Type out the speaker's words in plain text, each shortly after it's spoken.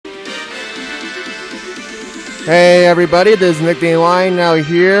Hey everybody, this is Beast Slayin now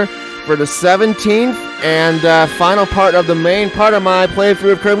here for the 17th and final part of the main part of my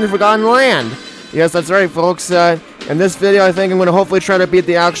playthrough of Kirby Forgotten Land. Yes, that's right folks, in this video I think I'm going to hopefully try to beat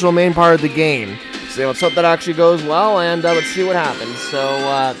the actual main part of the game. So let's hope that actually goes well and let's see what happens.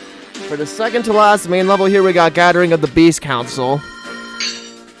 So for the second to last main level here we got Gathering of the Beast Council.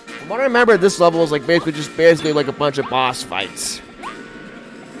 From what I remember, this level is like basically like a bunch of boss fights.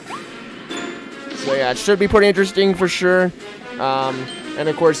 So yeah, it should be pretty interesting for sure. And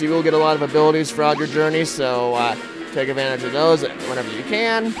of course, you will get a lot of abilities throughout your journey, so take advantage of those whenever you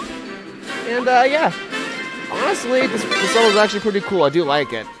can. And yeah, honestly, this level is actually pretty cool. I do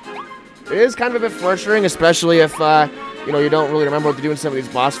like it. It is kind of a bit frustrating, especially if you know, you don't really remember what to do in some of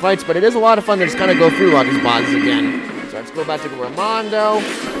these boss fights. But it is a lot of fun to just kind of go through a lot of these bosses again. So let's go back to Ramondo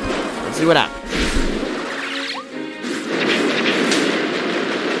and see what happens.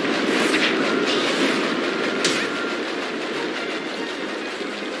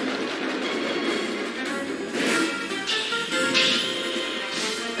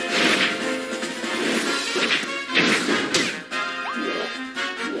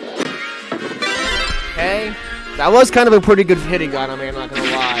 That was kind of a pretty good hitting gun, I mean, I'm not gonna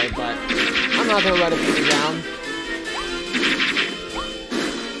lie, but I'm not gonna let it put me down.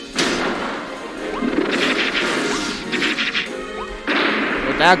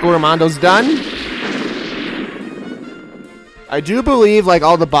 With that, Ramondo's done. I do believe, like,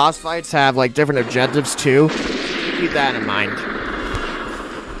 all the boss fights have, like, different objectives, too. Keep that in mind.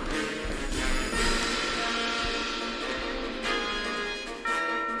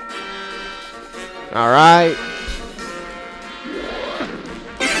 Alright.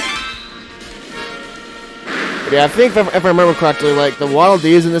 Yeah, I think if I remember correctly, like, the Waddle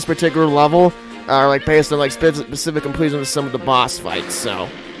Dees in this particular level are, like, based on, like, specific completion of some of the boss fights, so.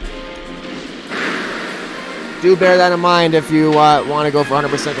 Do bear that in mind if you want to go for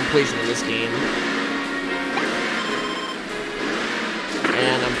 100% completion in this game.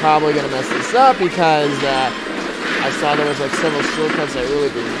 And I'm probably going to mess this up because I saw there was, like, several shortcuts I really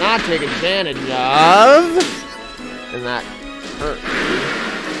did not take advantage of. And that hurt me.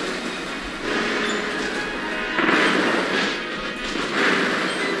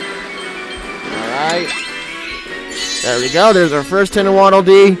 Alright. There we go. There's our first hit of Waddle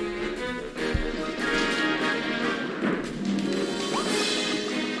Dee.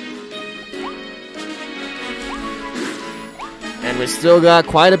 And we still got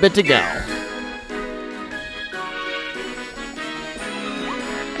quite a bit to go.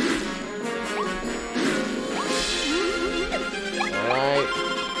 Alright.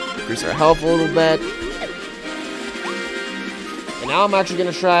 Increase our health a little bit. Now I'm actually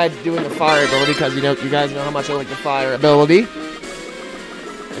going to try doing the fire ability because you guys know how much I like the fire ability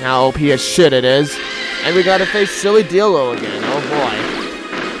and how OP as shit it is. And we got to face Silly Dealo again. Oh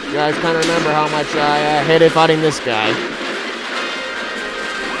boy, you guys kind of remember how much I hated fighting this guy.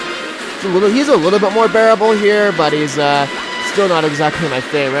 He's a little bit more bearable here, but he's still not exactly my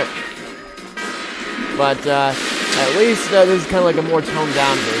favorite. But at least this is kind of like a more toned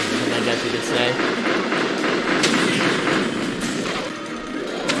down version, I guess you could say.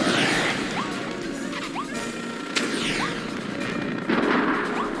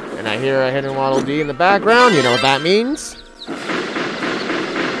 And I hear a hidden Waddle Dee in the background. You know what that means.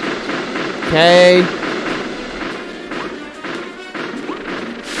 Okay.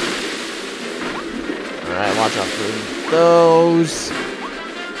 Alright, watch out for those.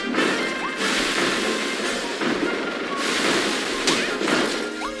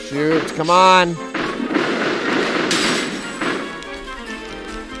 Shoot, come on.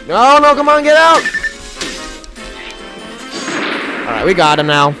 No, come on, get out. Alright, we got him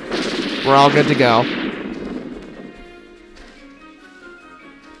now. We're all good to go.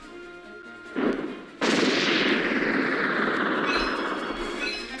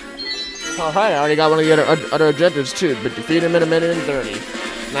 Alright, I already got one of the other objectives too, but defeat him in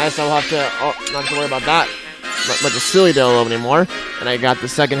 1:30. Nice, I'll have to, not have to worry about that much of Silly Dealo anymore. And I got the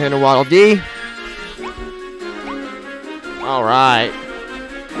second hit of Waddle Dee. Alright.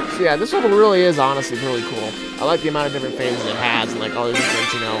 So yeah, this level really is honestly really cool. I like the amount of different phases it has and like all the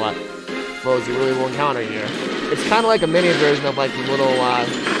different, you know, foes you really will encounter here. It's kind of like a mini version of like the little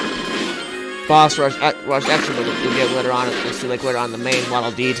boss rush action that you'll get later on, later on in the main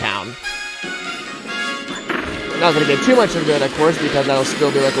Waddle Dee town. I'm not gonna get too much into it, of course, because that'll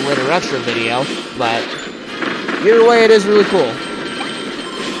still be like a later extra video. But either way, it is really cool.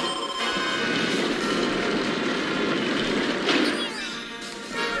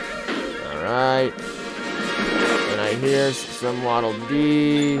 Alright. And I hear some Waddle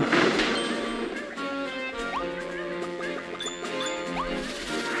Dee.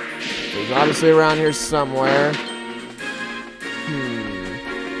 He's obviously around here somewhere.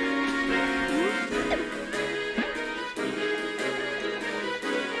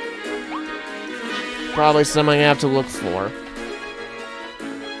 Probably something I have to look for.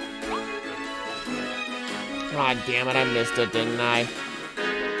 God damn it, I missed it, didn't I?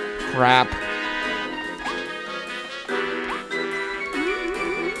 Crap.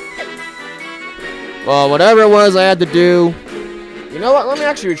 Well, whatever it was I had to do. You know what? Let me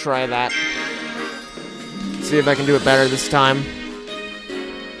actually try that. See if I can do it better this time.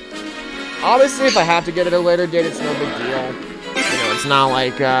 Obviously, if I have to get it at a later date, it's no big deal. You know, it's not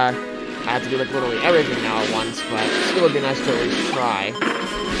like I have to do like literally everything now at once, but it still would be nice to at least try.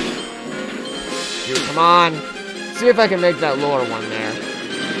 Dude, come on. See if I can make that lower one there.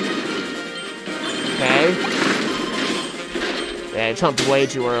 Okay. Yeah, I jumped way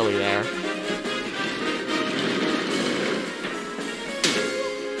too early there.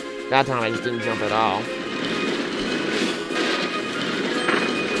 That time I just didn't jump at all.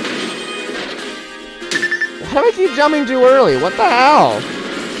 Why do I keep jumping too early? What the hell?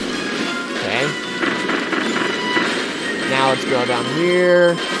 Okay. Now let's go down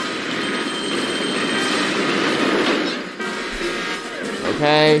here.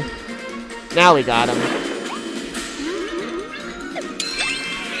 Okay. Now we got him.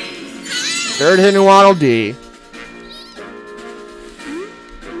 Third hidden Waddle Dee.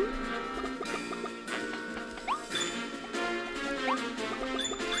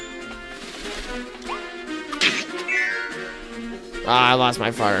 I lost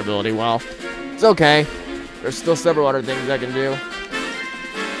my fire ability. Well, it's okay. There's still several other things I can do.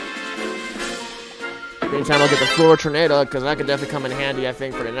 Meantime, I'll get the Floor Tornado, because that could definitely come in handy, I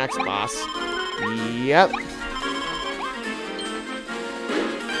think, for the next boss. Yep.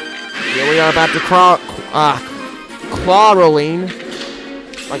 Here we are about to Clawroline.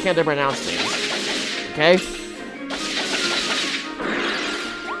 Why can't I pronounce things? Okay.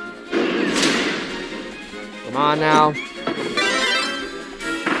 Come on now.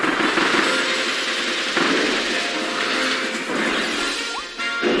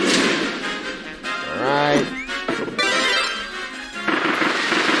 Alright.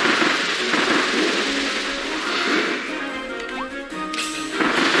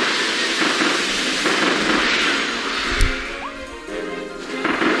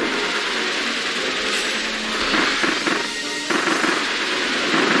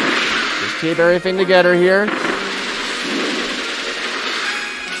 Just keep everything together here.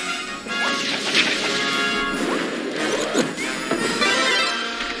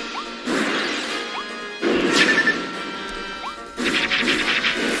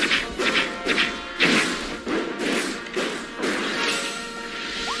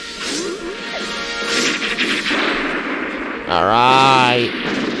 All right.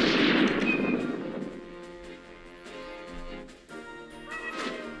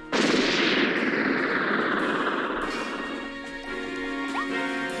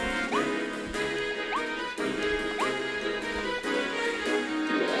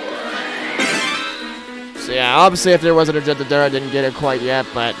 So yeah, obviously if there wasn't a objective there, I didn't get it quite yet,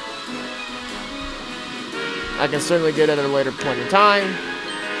 but I can certainly get it at a later point in time.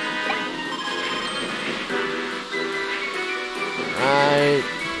 Alright.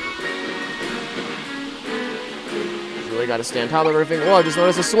 Really gotta stand top of everything. Oh, I just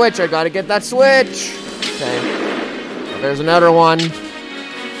noticed a switch. I gotta get that switch. Okay. Well, there's another one.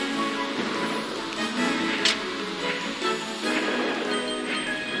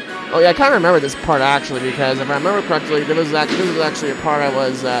 Oh yeah, I kind of remember this part actually, because if I remember correctly, this was actually a part I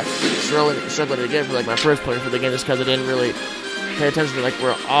was struggling to get for like my first playing for the game, just because I didn't really pay attention to like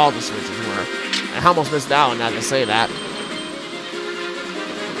where all the switches were. I almost missed out now to say that.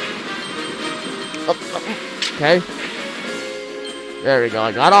 Okay. There we go.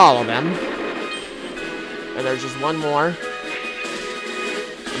 I got all of them. And there's just one more.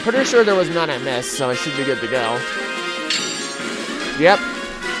 I'm pretty sure there was none I missed, so I should be good to go. Yep.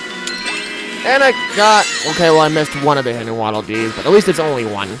 And I got... Okay, well, I missed one of the hidden Waddle Dees, but at least it's only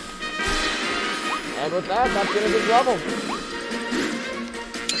one. And with that, that's gonna be trouble.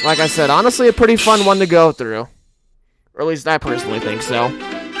 Like I said, honestly, a pretty fun one to go through. Or at least I personally think so.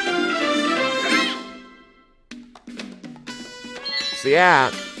 So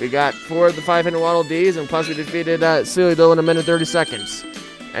yeah, we got 4 of the 5 hidden Waddle Dees, and plus we defeated Silly Dill in a minute 30 seconds.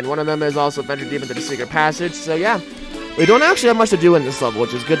 And one of them is also ventured deep into the secret passage, so yeah. We don't actually have much to do in this level,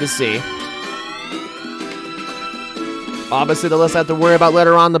 which is good to see. Obviously, the less I have to worry about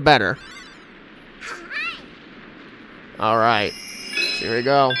later on, the better. Alright, here we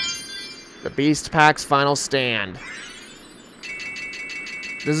go. The Beast Pack's final stand.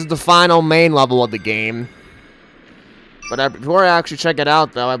 This is the final main level of the game. But before I actually check it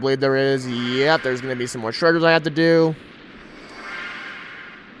out, though, I believe there is, yep, there's going to be some more treasures I have to do.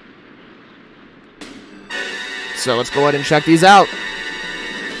 So let's go ahead and check these out.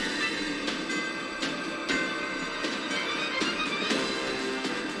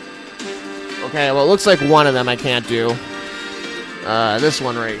 Okay, well, it looks like one of them I can't do. This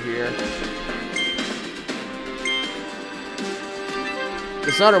one right here.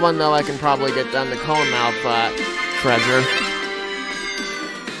 This other one, though, I can probably get done the cone mouth treasure.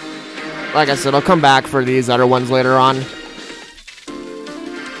 Like I said, I'll come back for these other ones later on.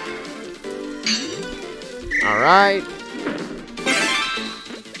 Alright.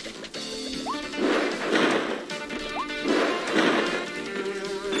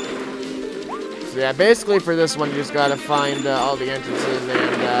 So yeah, basically for this one, you just gotta find all the entrances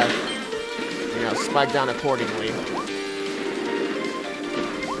and, you know, spike down accordingly.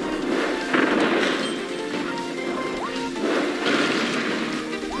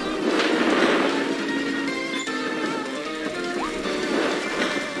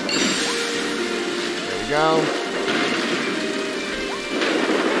 Go.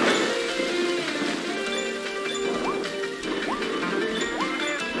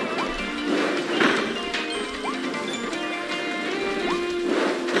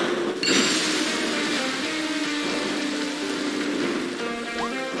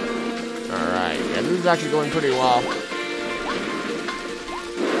 Alright, yeah, this is actually going pretty well.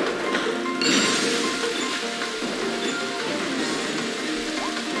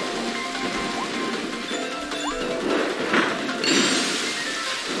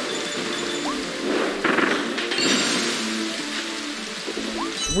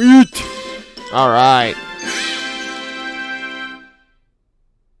 Sweet! Alright.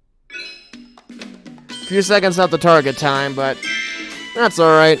 A few seconds out the target time, but that's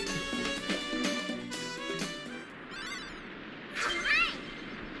alright.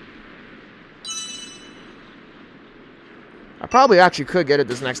 I probably actually could get it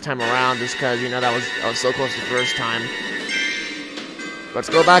this next time around just because, you know, I was so close the first time. Let's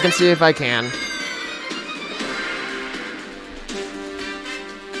go back and see if I can.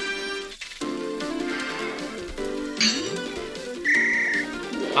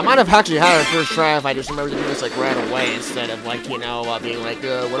 I might have actually had it first try if I just remembered to do this like right away instead of like, you know, being like,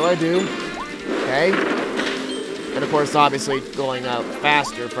 what do I do? Okay. And of course, obviously, going up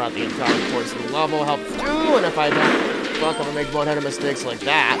faster throughout the entire course of the level helps too. And if I don't fuck up and make boneheaded mistakes like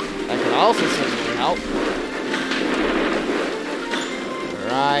that, that could also certainly help.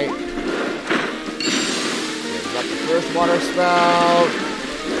 Alright. Got the first water spout.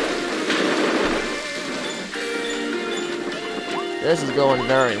 This is going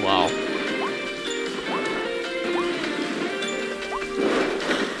very well.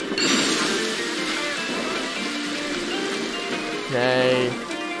 Okay.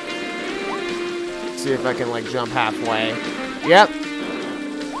 Let's see if I can, like, jump halfway. Yep.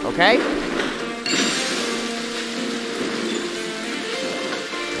 Okay.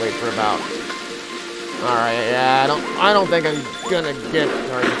 Wait for about... Alright, yeah, I don't think I'm gonna get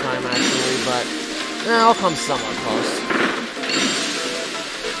target time, actually, but... I'll come somewhat close.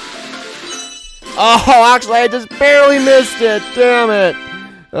 Oh, actually, I just barely missed it. Damn it.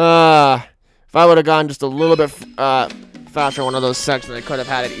 If I would have gone just a little bit faster in one of those sections, I could have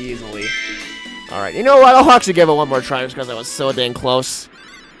had it easily. Alright, you know what? I'll actually give it one more try just because I was so dang close.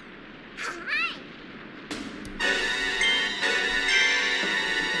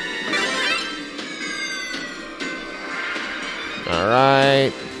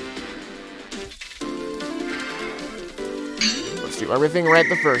 Alright. Let's do everything right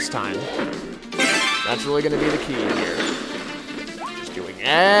the first time. That's really going to be the key here. Just doing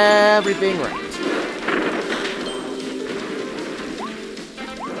everything right.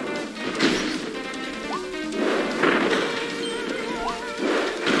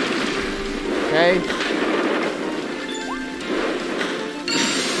 Okay.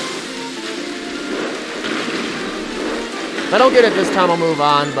 If I don't get it this time, I'll move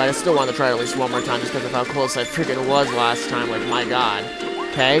on, but I still want to try it at least one more time just because of how close I freaking was last time. Like, my god.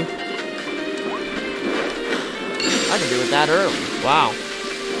 Okay. I can do it that early. Wow.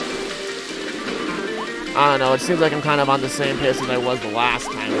 I don't know. It seems like I'm kind of on the same pace as I was the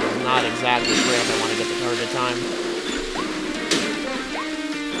last time. It's not exactly great if I want to get the target time.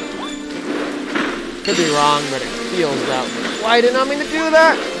 Could be wrong, but it feels that way. Why did I mean to do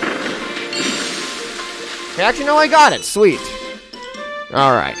that? Okay, actually, no, I got it. Sweet.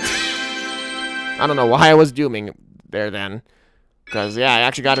 Alright. I don't know why I was dooming there then. Because, yeah, I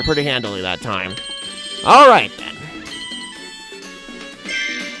actually got it pretty handily that time. Alright, then.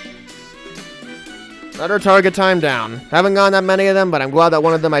 Better target time down. Haven't gotten that many of them, but I'm glad that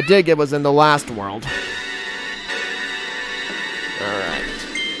one of them I did get was in the last world. Alright.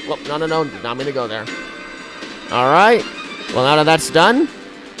 Well, no. Not mean to go there. Alright. Well, now that that's done,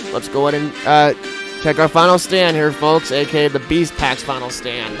 let's go ahead and check our final stand here, folks, aka the Beast Pack's final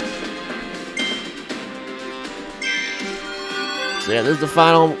stand. So yeah, this is the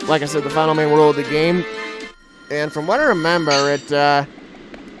final, like I said, the final main world of the game. And from what I remember, it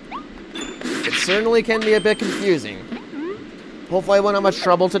certainly can be a bit confusing. Hopefully I won't have much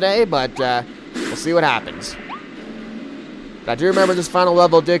trouble today, but we'll see what happens. I do remember this final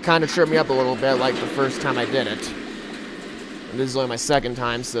level did kind of trip me up a little bit, like the first time I did it. And this is only my second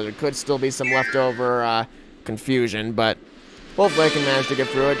time, so there could still be some leftover confusion, but hopefully I can manage to get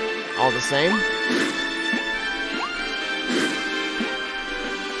through it all the same.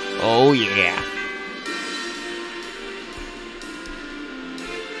 Oh yeah.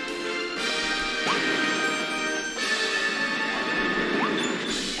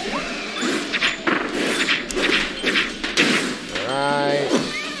 Alright.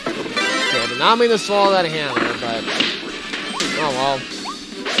 Okay, I did not mean to swallow that hammer, but oh well.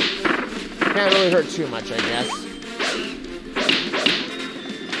 Can't really hurt too much, I guess.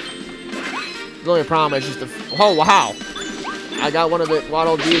 The only problem is just the... Oh, wow! I got one of the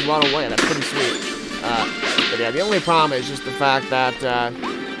Waddle Dees, Waddle Way. That's pretty sweet. But yeah, the only problem is just the fact that,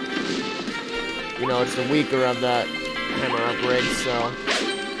 you know, it's the weaker of the hammer upgrades, so...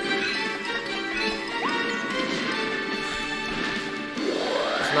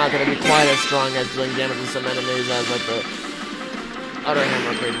 It's not going to be quite as strong as doing damage to some enemies as, like, the other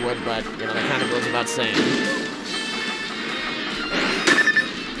hammer upgrade would, but, you know, that kind of goes without saying.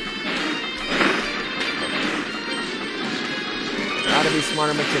 Gotta be smart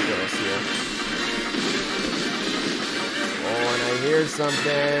and meticulous here. Oh, and I hear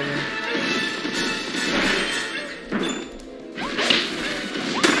something.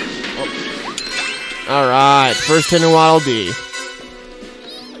 Oh. Alright, first hit in Waddle Dee.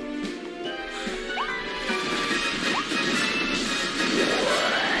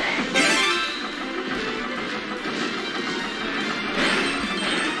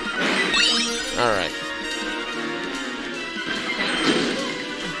 Alright.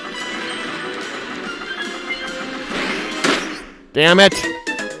 Damn it!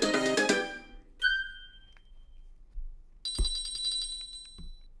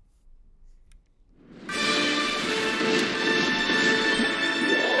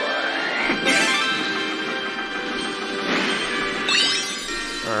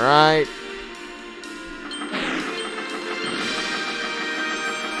 Alright.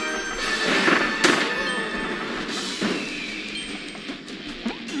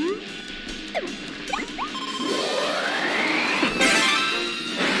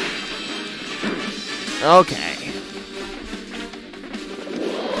 Okay.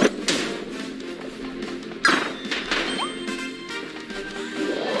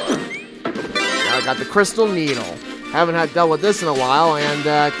 Now I got the Crystal Needle. Haven't had dealt with this in a while, and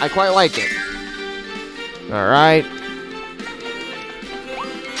I quite like it. Alright.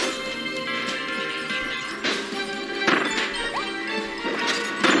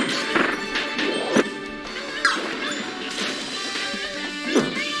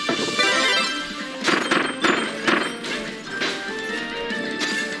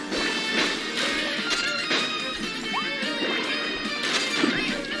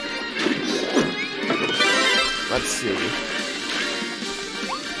 Let's see.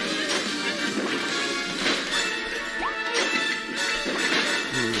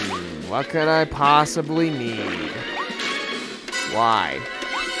 What could I possibly need? Why?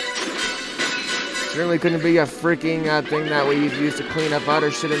 Certainly couldn't be a freaking thing that we used to clean up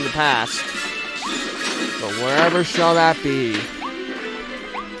other shit in the past. But wherever shall that be?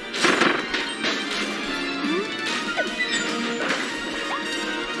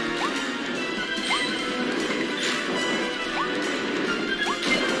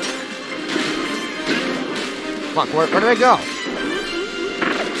 Fuck, where did I go?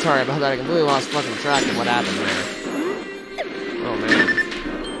 Sorry about that, I completely lost fucking track of what happened there. Oh man.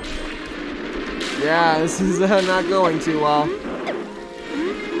 Yeah, this is not going too well.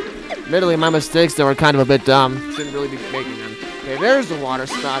 Admittedly, my mistakes though were kind of a bit dumb. Shouldn't really be making them. Okay, there's the water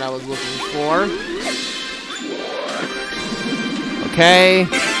spout I was looking for. Okay.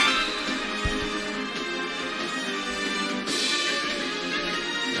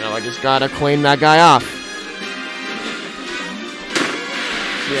 Now I just gotta clean that guy off.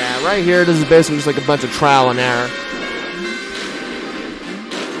 Yeah, right here, this is basically just like a bunch of trial and error.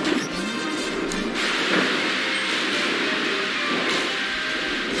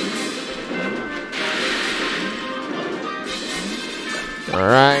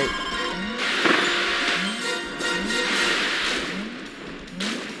 Alright.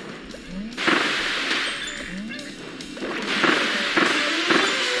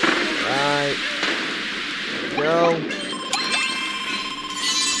 Alright. There we go.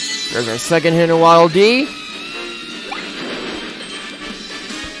 There's our second hit in Waddle Dee.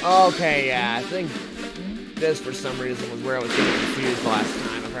 Okay, yeah, I think this, for some reason, was where I was getting confused last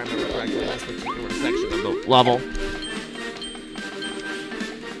time, if I remember correctly, in this particular section of the level.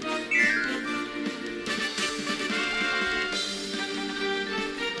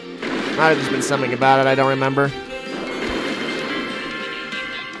 Might have just been something about it, I don't remember.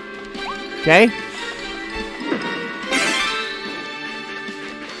 Okay.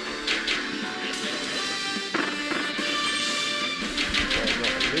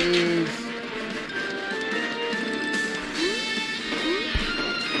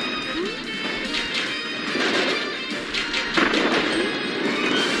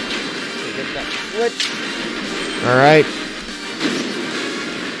 All right.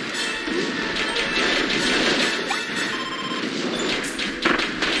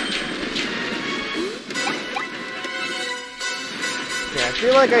 Okay, I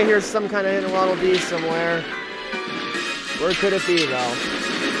feel like I hear some kind of hidden Waddle Dee somewhere. Where could it be, though?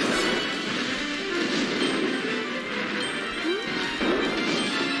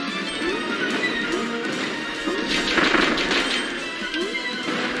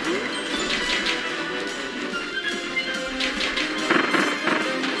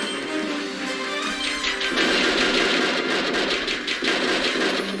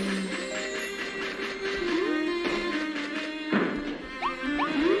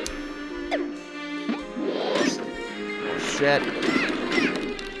 Shit.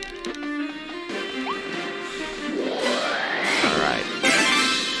 Alright.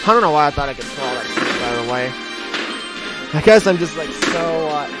 I don't know why I thought I could crawl that shit, by the way. I guess I'm just like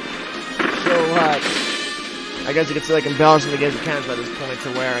I guess you could say like embellishing the game's mechanics by this point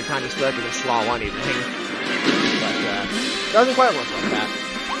to where I kind of feel like I can swallow anything. But it doesn't quite work like that,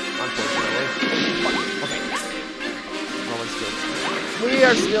 unfortunately. Okay. Oh, we're still good. We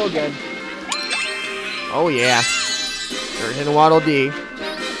are still good. Oh yeah. Third hit Waddle Dee.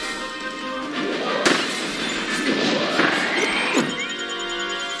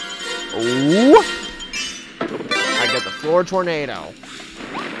 Ooh! I get the floor tornado.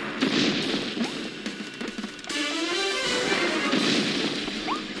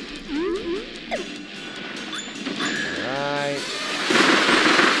 Alright.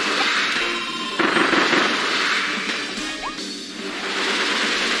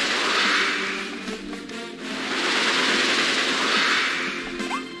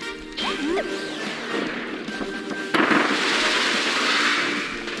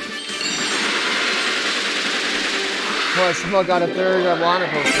 Oh, I somehow got a third Lana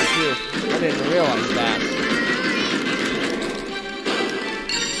poster too. I didn't even realize that.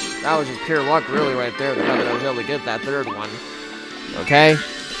 That was just pure luck, really, right there. The fact that I was able to get that third one. Okay.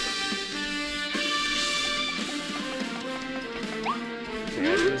 Okay,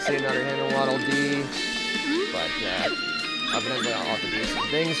 I do see another hit in Waddle Dee, but evidently I'll have to do some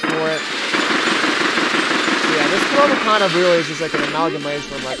things for it. So yeah, this level kind of really is just like an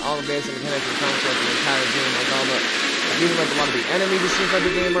amalgamation of like all the basic mechanics and concepts of the entire game, like all the. Even like a lot of the enemies you see inside the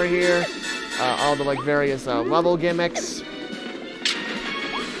game are here. All the like various level gimmicks.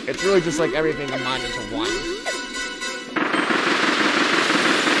 It's really just like everything combined into one.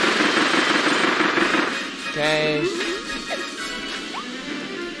 Okay.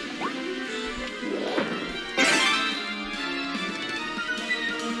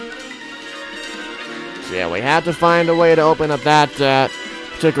 So yeah, we have to find a way to open up that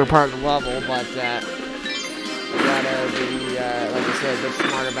particular part of the level, but we gotta be, like I said, a bit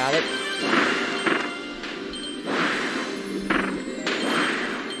smart about it.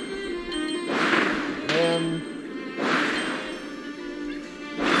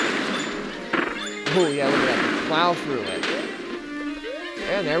 Oh yeah, look at that. Plow through it.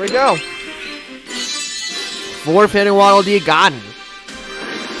 And there we go. Fourth hit in Waddle Dee gotten.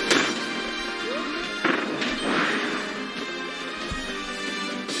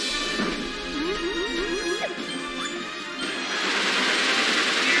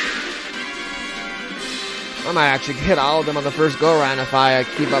 I might actually hit all of them on the first go-around if I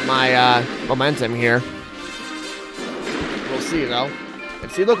keep up my momentum here. We'll see, though. And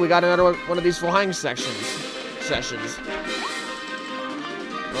see, look, we got another one of these flying sessions.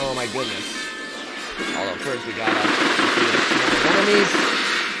 Oh, my goodness. Although, first we gotta defeat some enemies.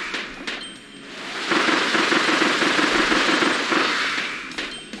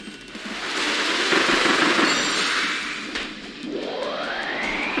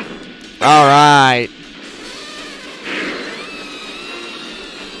 All right.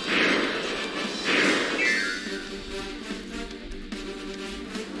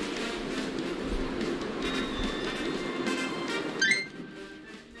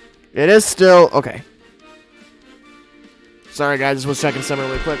 It is still okay. Sorry, guys. Just was checking something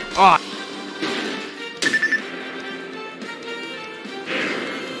really quick. Oh.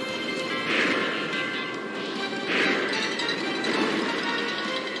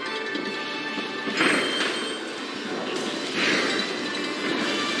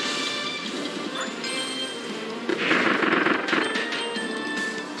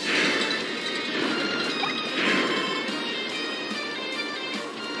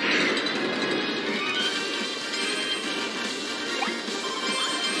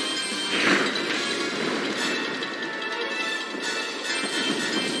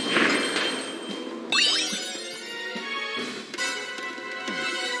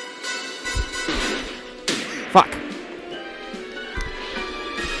 Fuck.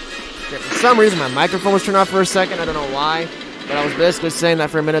 Okay, for some reason, my microphone was turned off for a second. I don't know why. But I was basically saying that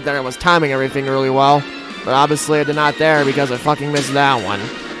for a minute that I was timing everything really well. But obviously I did not there because I fucking missed that one.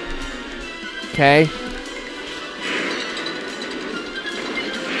 Okay.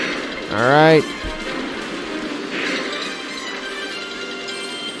 Alright.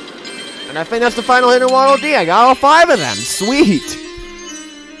 And I think that's the final hit in Waddle Dee. I got all 5 of them. Sweet.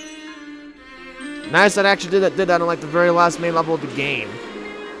 Nice that I actually did that on like the very last main level of the game.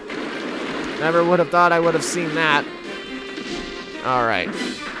 Never would have thought I would have seen that. Alright.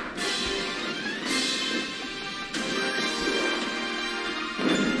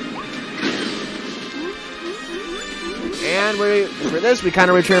 And for this, we kind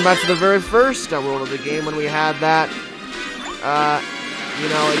of return back to the very first world of the game when we had that, you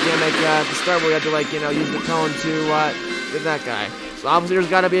know, a gimmick at the start where we had to, like, you know, use the cone to get that guy. So obviously there's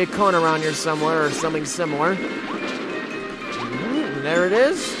got to be a cone around here somewhere or something similar. And there it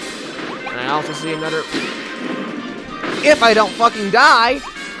is. And I also see another... If I don't fucking die,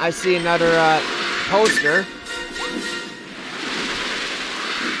 I see another poster.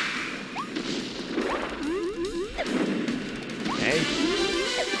 Okay.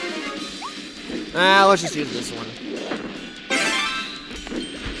 Let's just use this one.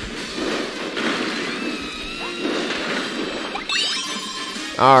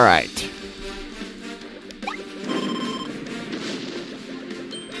 All right.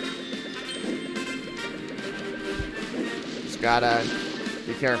 Just gotta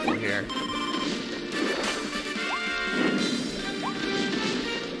be careful here.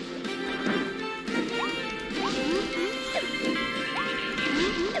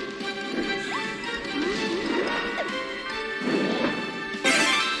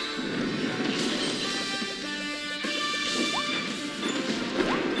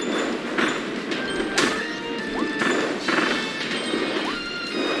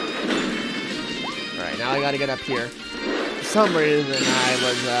 Now I gotta get up here. For some reason, I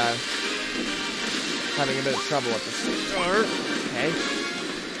was having a bit of trouble at the start. Okay.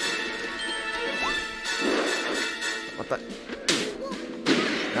 What the?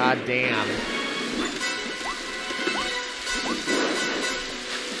 God damn.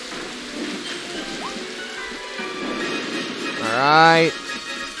 Alright.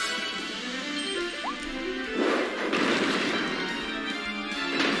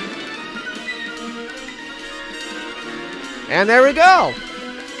 And there we go.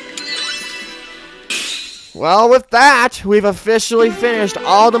 Well, with that, we've officially finished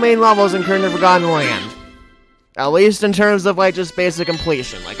all the main levels in Kirby Forgotten Land. At least in terms of, like, just basic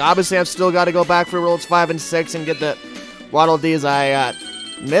completion. Like, obviously, I've still got to go back for Worlds 5 and 6 and get the Waddle Dees I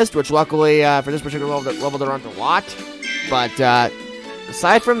missed, which luckily, for this particular level, there aren't a lot. But,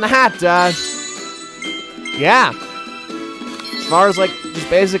 aside from that, yeah. As far as, like, just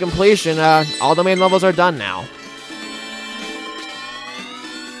basic completion, all the main levels are done now.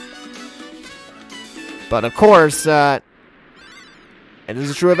 But of course, and this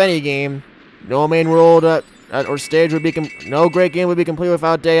is true of any game, no main world or stage would be no great game would be complete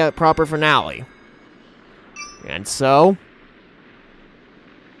without a proper finale. And so,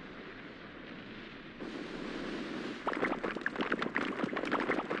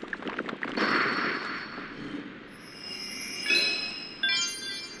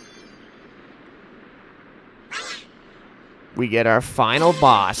 we get our final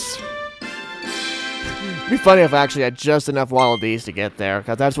boss. It'd be funny if I actually had just enough Waddle Dees to get there,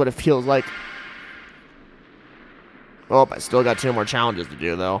 because that's what it feels like. Oh, I still got 2 more challenges to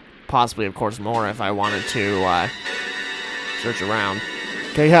do, though. Possibly, of course, more if I wanted to search around.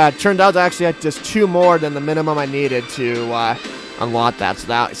 Okay, yeah, it turned out I actually had just 2 more than the minimum I needed to unlock that.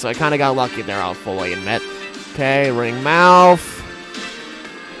 So I kind of got lucky there, I'll fully admit. Okay, ring mouth.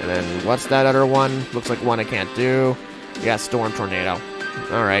 And then what's that other one? Looks like one I can't do. Yeah, storm tornado.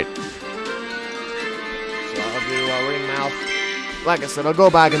 All right. So I'll do ring mouth. Like I said, I'll go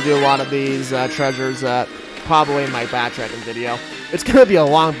back and do a lot of these treasures probably in my backtracking video. It's gonna be a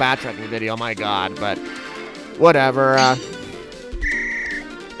long backtracking video, my god, but whatever.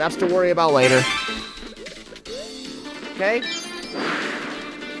 That's to worry about later. Okay.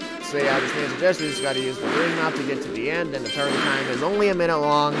 So yeah, this means this. We just gotta use the ring mouth to get to the end, and the turn time is only a minute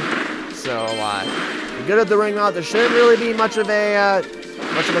long. So you're good at the ring mouth. There shouldn't really be much of a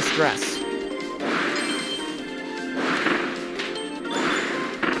stress.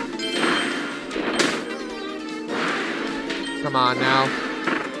 Come on now.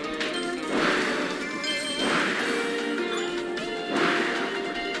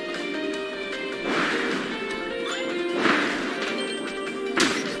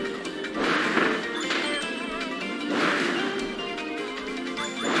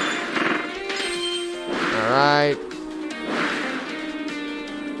 All right.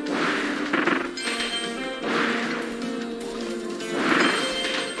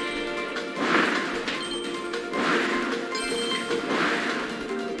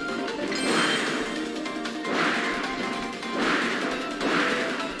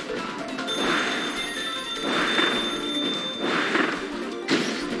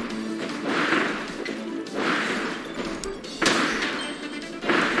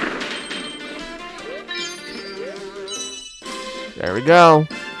 There we go.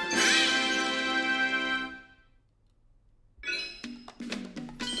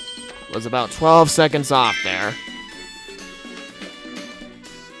 Was about 12 seconds off there.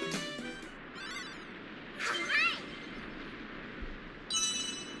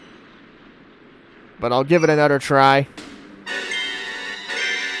 But I'll give it another try.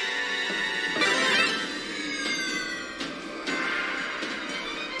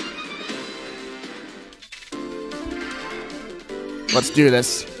 Let's do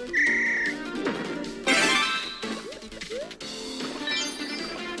this.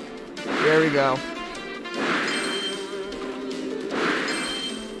 There we go.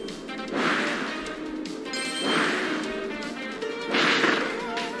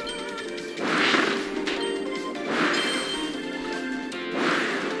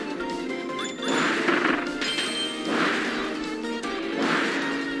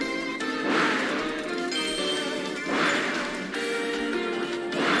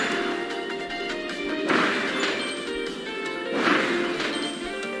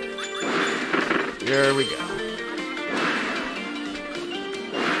 There we go.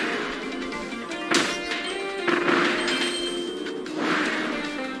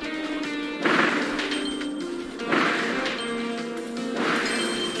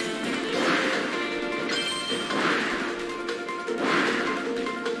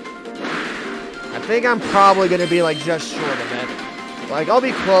 I think I'm probably going to be like just short of it. Like I'll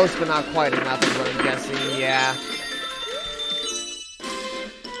be close but not quite enough is what I'm guessing. Yeah.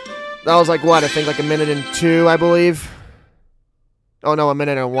 That was like, what, I think like a minute and 2, I believe. Oh no, a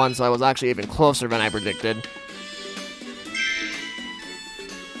minute and 1, so I was actually even closer than I predicted.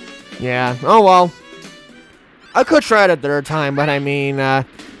 Yeah, oh well. I could try it a third time, but I mean, I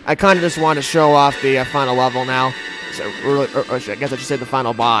kind of just want to show off the final level now. So, or I guess I should say the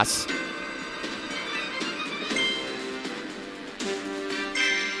final boss.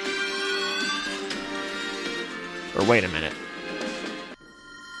 Or wait a minute.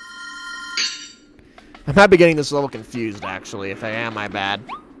 I might be getting this level confused, actually. If I am, my bad.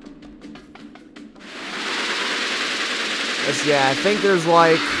 Yeah, I think there's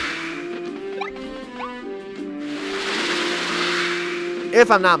like... If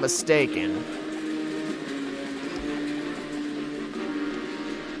I'm not mistaken...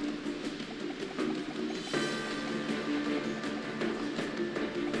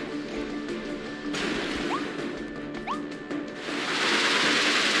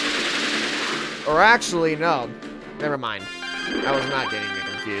 Or actually, no. Never mind. I was not getting you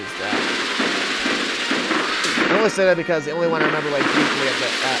confused. I only say that because the only one I remember like briefly at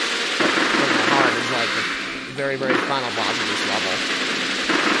from my heart is like the very, very final boss of this level.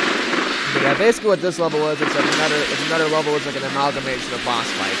 But yeah, basically what this level is, it's like another level is like an amalgamation of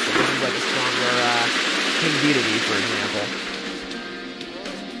boss fights. So this is like a stronger King Dedede, for example.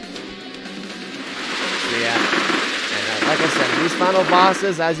 So yeah. Like I said, these final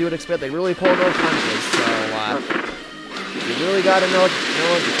bosses, as you would expect, they really pull no punches, so you really gotta know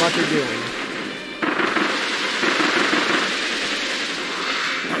what you're doing.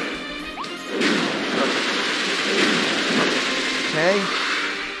 okay.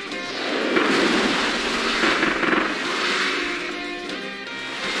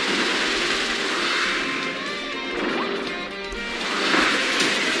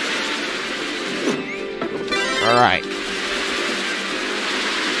 All right.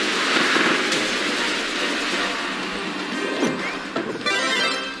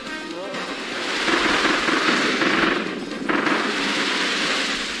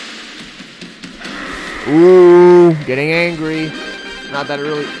 Ooh, getting angry. Not that it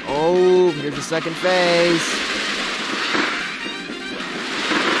really. Oh, here's the second phase.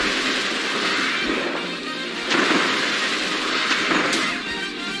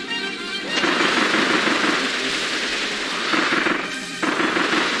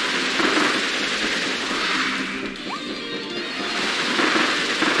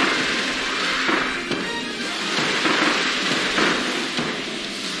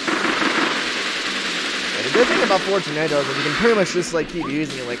 The good thing about Fortunato is that you can pretty much just like keep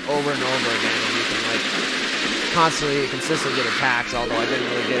using it like over and over again, and you can like consistently get attacks. Although I didn't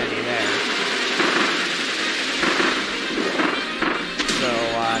really get any there. So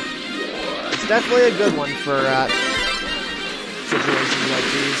it's definitely a good one for situations like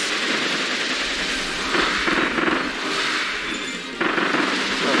these.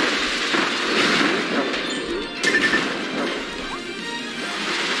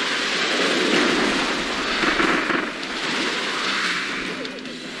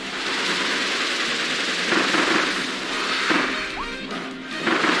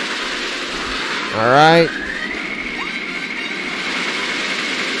 All right.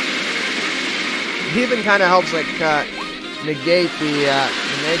 It even kind of helps like negate the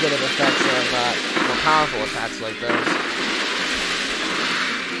negative effects of more powerful attacks like those.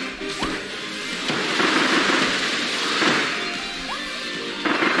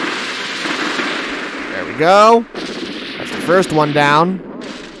 There we go. That's the first one down.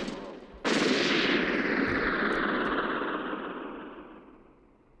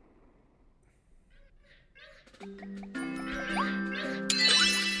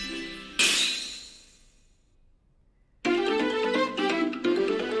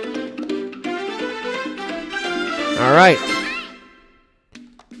 All right.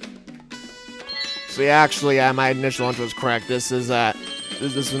 So yeah, actually, my initial hunch was correct. This is not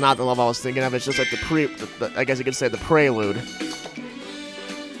the level I was thinking of. It's just like the I guess you could say the prelude.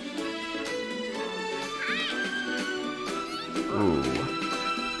 Ooh.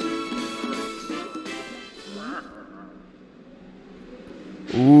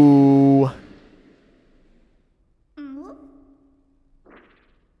 Ooh.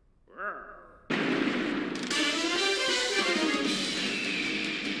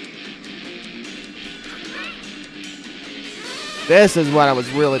 This is what I was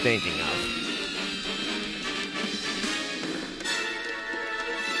really thinking of.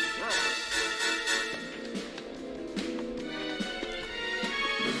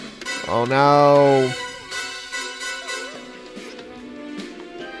 Oh no.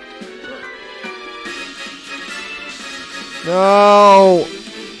 No.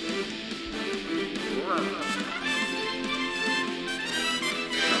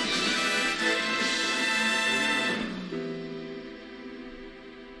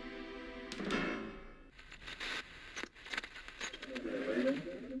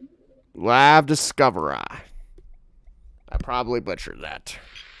 Lab Discoverer. I probably butchered that.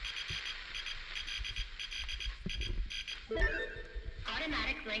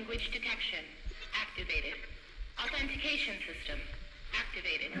 Automatic language detection activated. Authentication system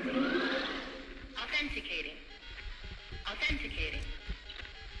activated. Authenticating. Authenticating.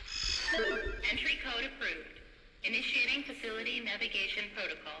 Entry code approved. Initiating facility navigation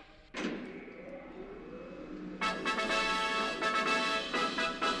protocol.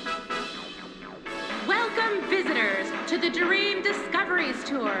 Welcome, visitors, to the Dream Discoveries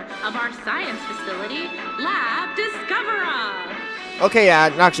Tour of our science facility, Lab Discoverer. Okay, yeah,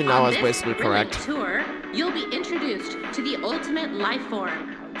 actually, no, I was basically correct. On this tour, you'll be introduced to the ultimate life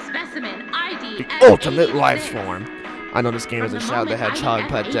form, specimen ID. The ultimate life form. I know this game isn't Shadow the Hedgehog,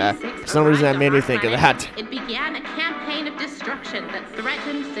 but for some reason that made me think of that. It began a campaign of destruction that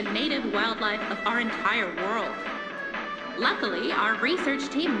threatens the native wildlife of our entire world. Luckily, our research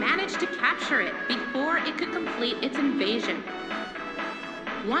team managed to capture it before it could complete its invasion.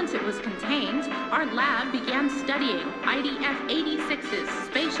 Once it was contained, our lab began studying IDF-86's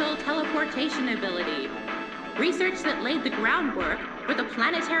spatial teleportation ability. Research that laid the groundwork for the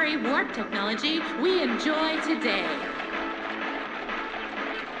planetary warp technology we enjoy today.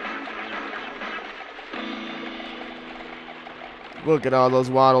 Look at all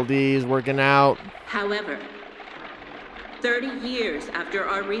those Waddle Dees working out. However, 30 years after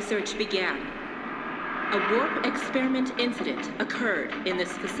our research began, a warp experiment incident occurred in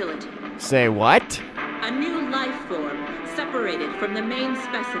this facility. Say what? A new life form, separated from the main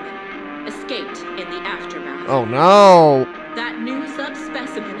specimen, escaped in the aftermath. Oh no! That new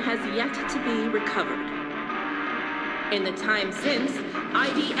subspecimen has yet to be recovered. In the time since,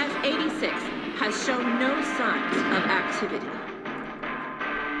 IDF-86 has shown no signs of activity.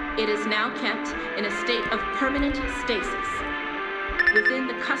 It is now kept in a state of permanent stasis within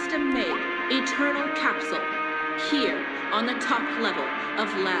the custom-made Eternal Capsule here on the top level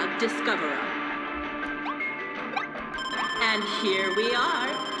of Lab Discoverer. And here we are.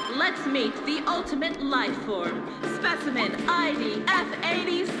 Let's meet the ultimate life form, specimen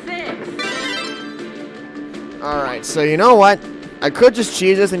IDF-86. Alright, so you know what? I could just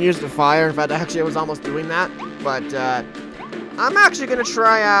cheese this and use the fire. In fact, actually I was almost doing that. But, I'm actually gonna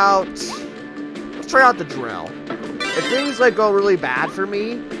try out... Let's try out the drill. If things, like, go really bad for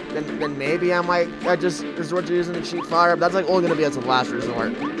me, then maybe I might just resort to using the cheap fire. But that's, like, only gonna be as a last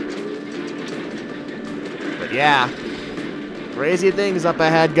resort. But, yeah. Crazy things up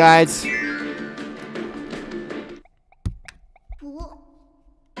ahead, guys.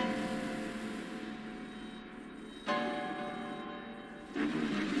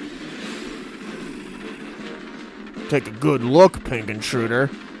 Take a good look, Pink Intruder.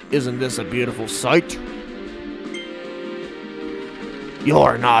 Isn't this a beautiful sight?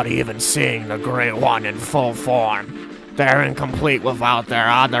 You're not even seeing the Great One in full form. They're incomplete without their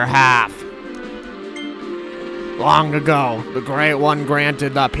other half. Long ago, the Great One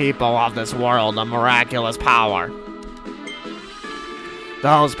granted the people of this world a miraculous power.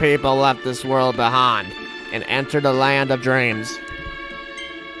 Those people left this world behind and entered the land of dreams.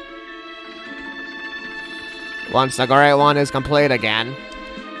 Once the Great One is complete again,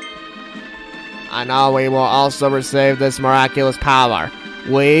 I know we will also receive this miraculous power.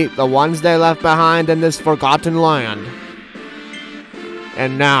 We, the ones they left behind in this forgotten land.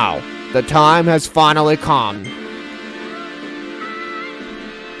 And now, the time has finally come.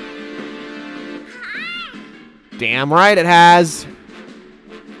 Damn right it has.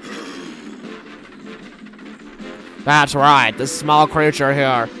 That's right, this small creature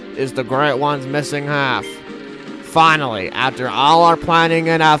here is the Great One's missing half. Finally, after all our planning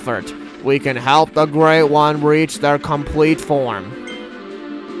and effort, we can help the Great One reach their complete form.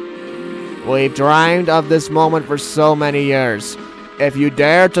 We've dreamed of this moment for so many years. If you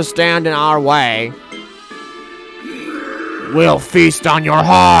dare to stand in our way, we'll feast on your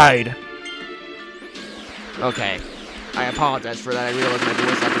hide! Okay, I apologize for that. I realized my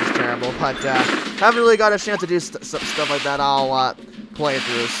voice acting is terrible, but haven't really got a chance to do stuff like that all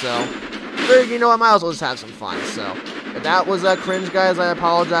playthrough, so figured, you know what, might as well just have some fun. So if that was cringe, guys, I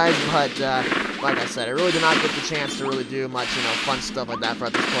apologize, but like I said, I really did not get the chance to really do much, you know, fun stuff like that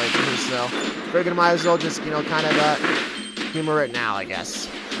throughout this playthrough, so figured I might as well just, you know, kind of humor it now, I guess.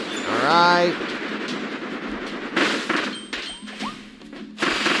 Alright.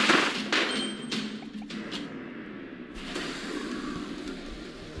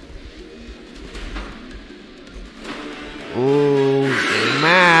 Ooh, getting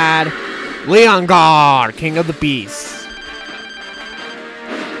mad. Leongar, King of the Beasts.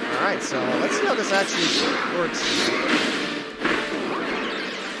 Alright, so let's see how this actually works.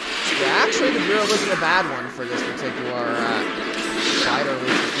 Yeah, actually the drill wasn't a bad one for this particular fight, or at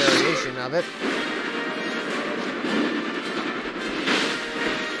least a variation of it.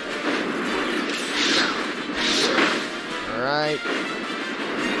 Alright.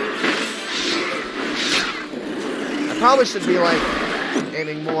 I probably should be, like,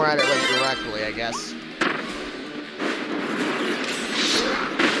 aiming more at it, like, directly, I guess.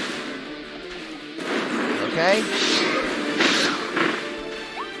 Okay.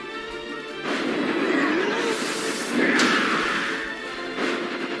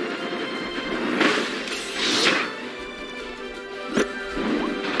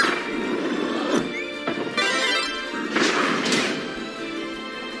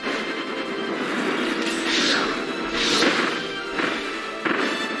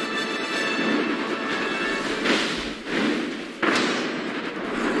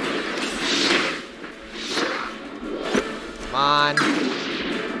 Come on.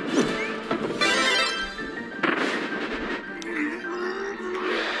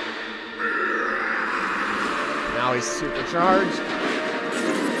 Now he's supercharged.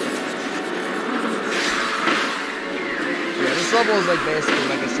 Yeah, this level is like basically,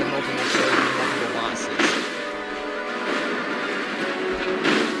 like I said, multiple kills and multiple losses.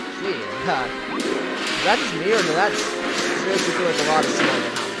 Gee, is that just me, or did that seriously feel like a lot of slowing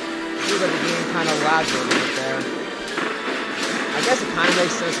down? Seems like the game kind of lagged a little bit there. I guess it kind of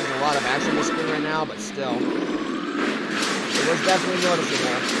makes sense. There's a lot of action on the screen right now, but still. It was definitely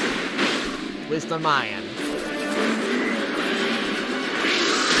noticeable. At least on my end.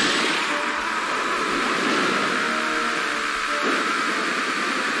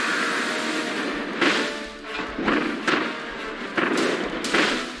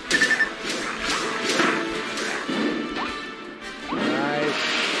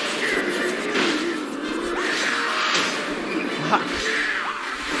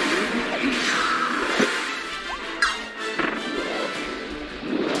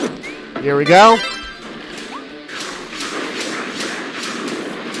 Here we go.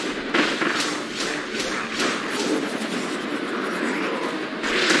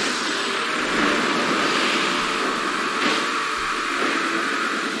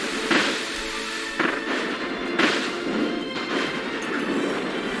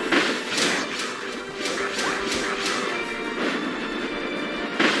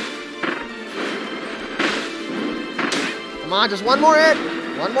 Come on, just one more hit.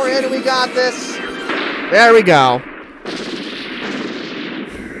 One more hit and we got this. There we go.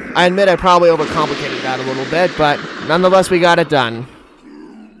 I admit I probably overcomplicated that a little bit, but nonetheless we got it done.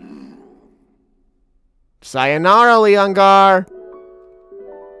 Sayonara, Leongar.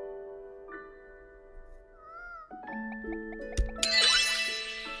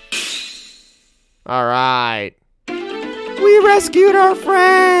 Alright. We rescued our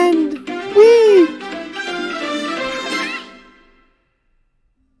friend! Whee!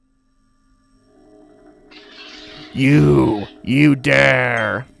 You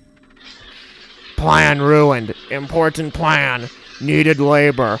dare. Plan ruined. Important plan. Needed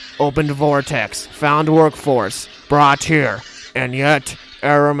labor. Opened vortex. Found workforce. Brought here. And yet,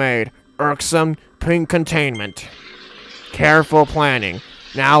 error made. Irksome. Pink containment. Careful planning.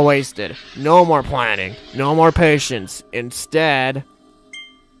 Now wasted. No more planning. No more patience. Instead,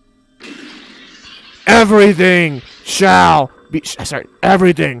 everything shall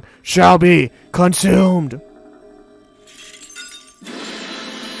be consumed.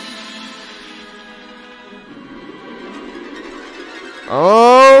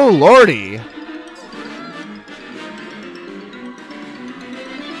 Oh, lordy.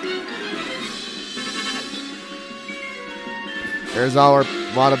 There's a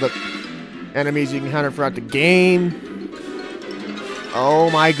lot of the enemies you can encounter throughout the game. Oh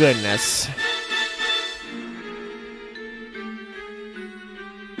my goodness.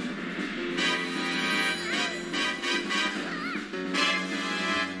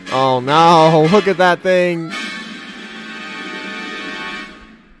 Oh no, look at that thing.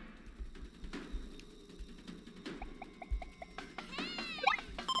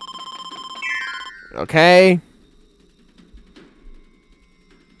 Okay.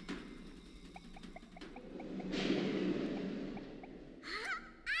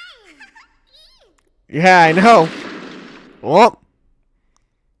 Yeah, I know. Whoop.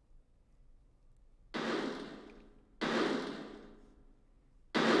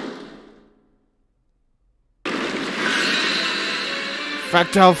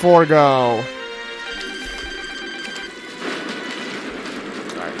 Fractal Forgo.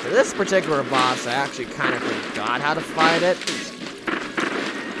 Alright, for this particular boss, I actually kind of forgot how to fight it.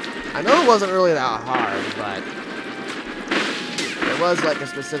 I know it wasn't really that hard, but there was like a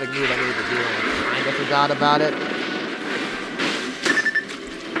specific move I needed to do, and I kind of forgot about it.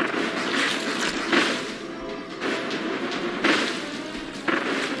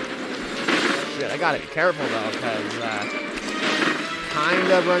 Shit, I gotta be careful though, because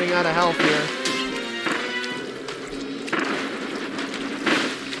kind of running out of health here.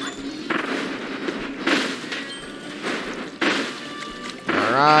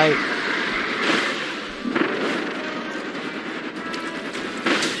 Alright.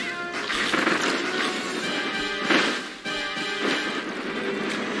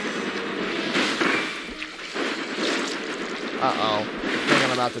 Uh-oh. I think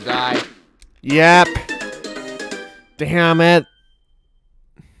I'm about to die. Yep. Damn it.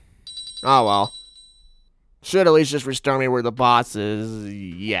 Oh well. Should at least just restore me where the boss is.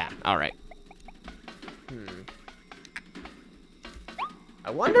 Yeah, alright.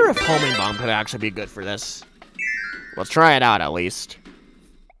 I wonder if homing bomb could actually be good for this. Let's try it out at least.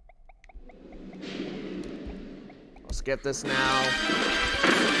 I'll skip this now.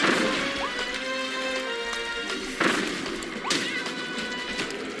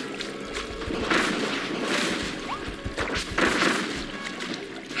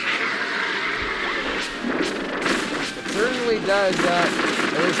 Certainly does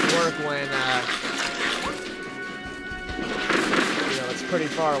at least work when you know, it's pretty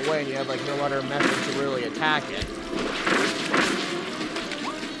far away and you have like no other method to really attack it.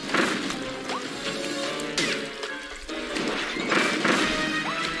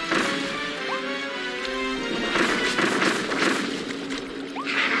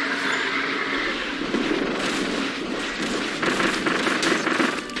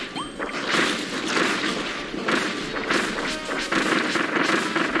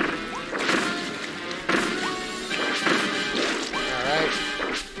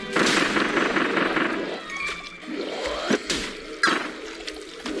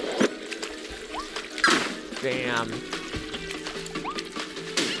 Damn.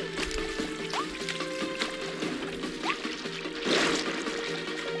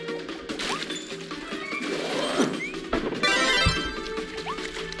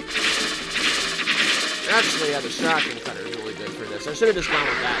 Actually, yeah, the shotgun cutter is really good for this. I should have just gone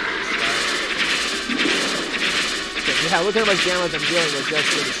with that from the start. Yeah, look how much damage I'm dealing with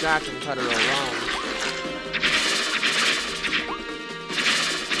just with the shotgun cutter alone.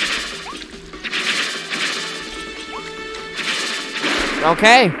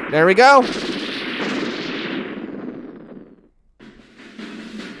 Okay, there we go.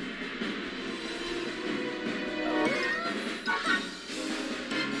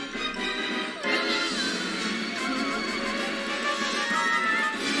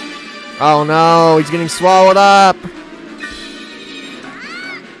 Oh no, he's getting swallowed up.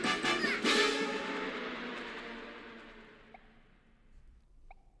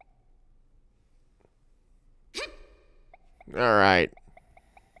 All right.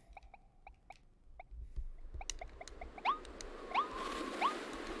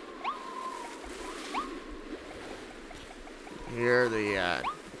 Hear the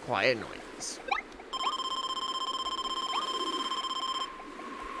quiet noise.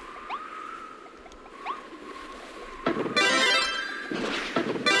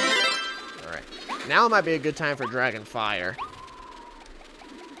 Now might be a good time for Dragon Fire.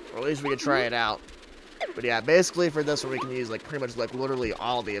 Or at least we could try it out. But yeah, basically for this one we can use like pretty much like literally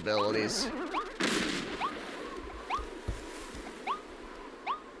all the abilities.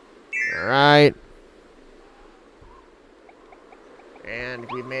 Alright. And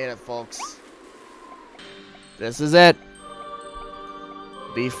we've made it, folks. This is it.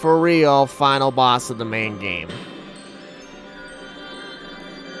 The for real final boss of the main game.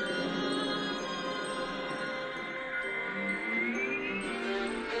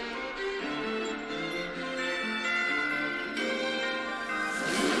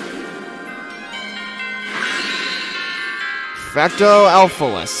 Vecto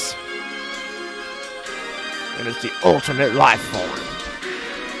Alphalus. And it's the ultimate life form.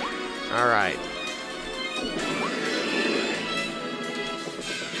 Alright.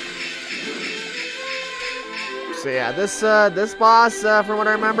 So yeah, this boss, from what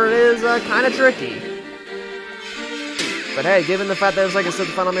I remember, is kind of tricky. But hey, given the fact that it's, like I said,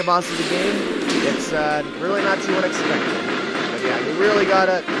 the final main boss of the game, it's really not too unexpected. But yeah, you really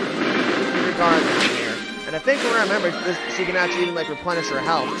gotta regard it here. And I think when I remember, she can actually even like replenish her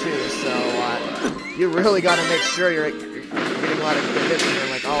health too. So you really gotta make sure you're getting a lot of good hits in there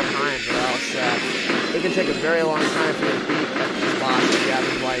like all times, or else it can take a very long time for you to beat this boss if you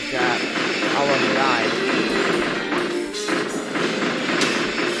haven't like all of the eye.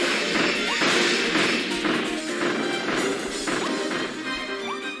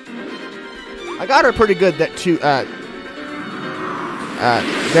 I got her pretty good that too.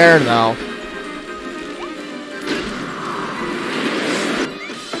 There though.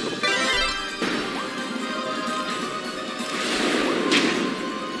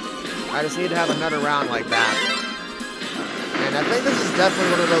 I just need to have another round like that. And I think this is definitely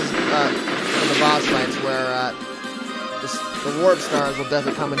one of those one of the boss fights where the warp stars will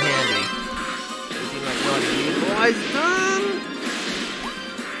definitely come in handy. If you like know what I mean.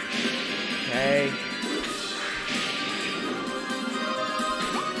 Okay.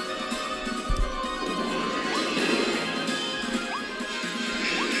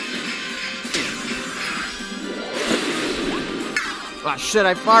 Oh shit,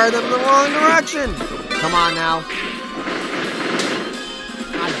 I fired them in the wrong direction! Come on now.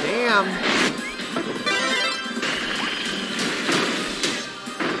 God damn.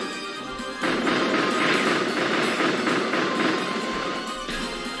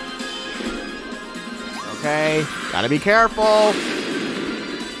 Okay, gotta be careful.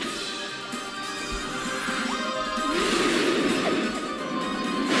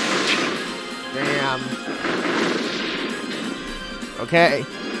 Damn. Okay.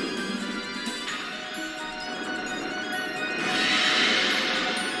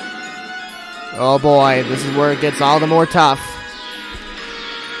 Oh boy, this is where it gets all the more tough.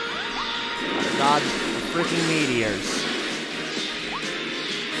 Gotta dodge the freaking meteors.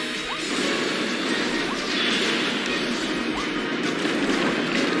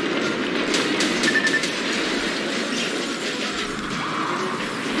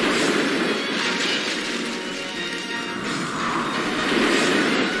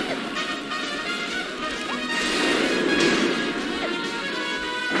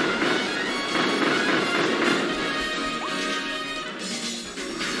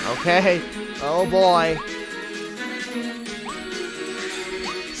 Okay. Oh boy.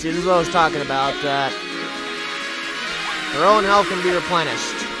 See, this is what I was talking about. Her own health can be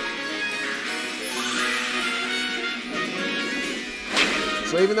replenished.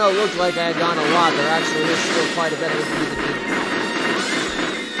 So even though it looked like I had gone a lot, there actually is still quite a bit I need to do the game.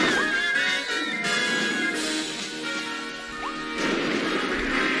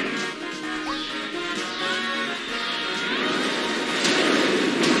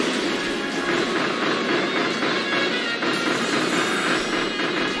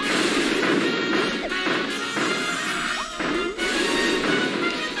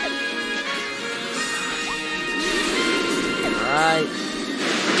 Alright.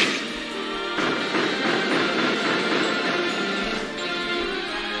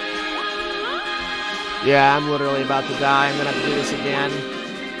 Yeah, I'm literally about to die. I'm gonna have to do this again.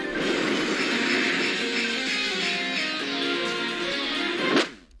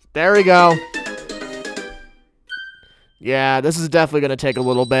 There we go. Yeah, this is definitely gonna take a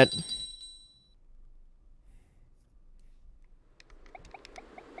little bit.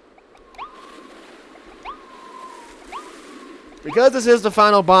 Because this is the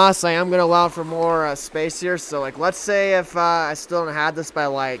final boss, I am going to allow for more space here. So, like, let's say if I still don't have this by,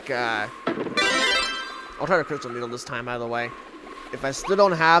 like, I'll try to crystal needle this time, by the way. If I still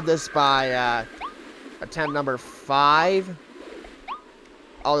don't have this by attempt number 5,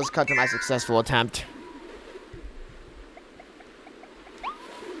 I'll just cut to my successful attempt.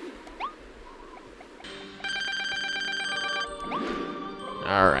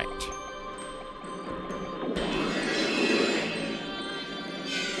 Alright.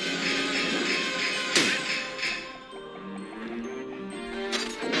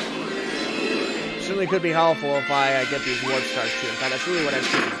 Certainly could be helpful if I get these warp stars too. In fact, that's really what I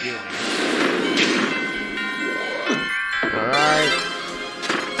should be doing. Alright.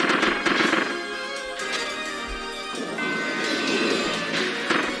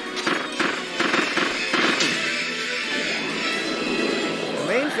 The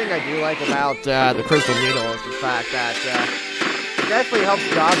main thing I do like about the crystal needle is the fact that it definitely helps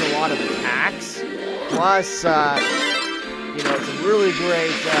dodge a lot of attacks. Plus, you know, it's a really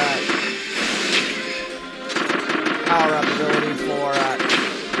great power-up ability for,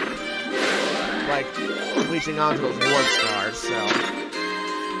 like, reaching onto those warp stars, so...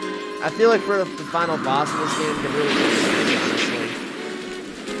 I feel like for the final boss of this game, it can really be honestly.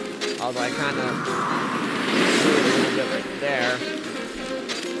 Although I kind of do it a little bit right there.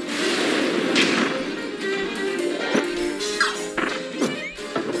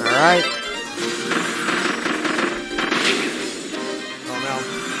 Alright. Oh no.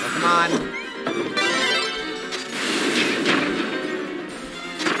 Oh, come on.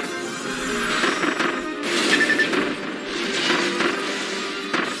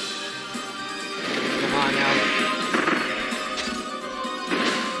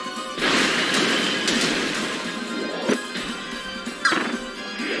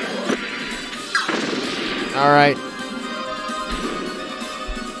 All right.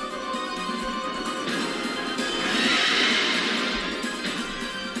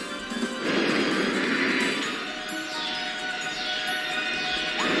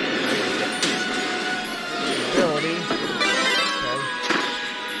 Ability. Okay.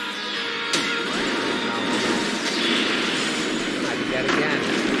 I can get again.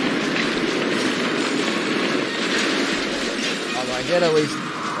 Although I did at least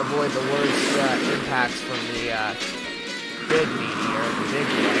avoid the worst impacts from the big meteor, the big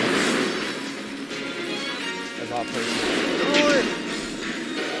one. That's all pretty good.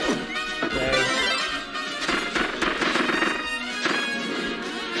 Okay.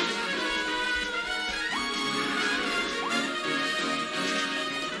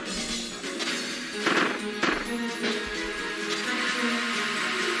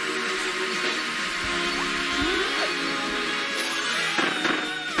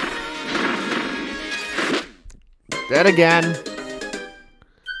 Dead again.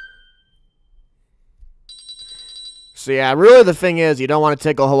 So yeah, really the thing is you don't want to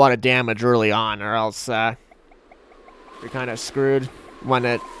take a whole lot of damage early on, or else you're kind of screwed when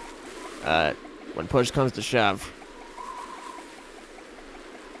when push comes to shove.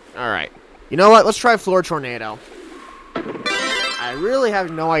 All right, you know what? Let's try Floor Tornado. I really have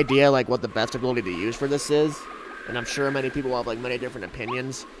no idea like what the best ability to use for this is, and I'm sure many people will have like many different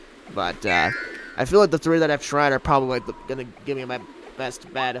opinions, but I feel like the 3 that I've tried are probably like, gonna give me my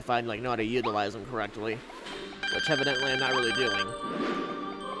best bet if I like know how to utilize them correctly, which evidently I'm not really doing.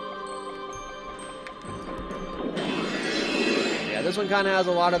 Yeah, this one kind of has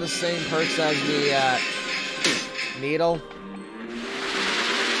a lot of the same perks as the needle.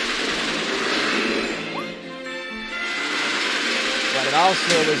 But it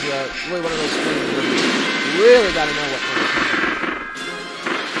also is really one of those things where really gotta know what.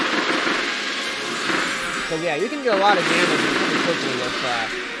 Because yeah, you can get a lot of damage pretty quickly with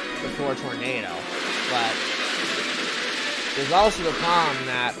the Thor Tornado, but there's also the problem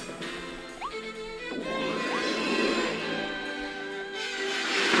that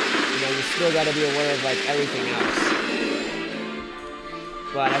you still gotta be aware of like everything else.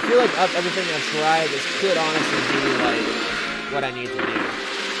 But I feel like everything that's right, this could honestly be like what I need to do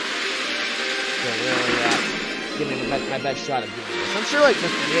to really give me my best shot of doing this. I'm sure like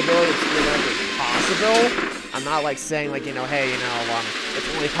with the ability it's possible. I'm not like saying like, hey, it's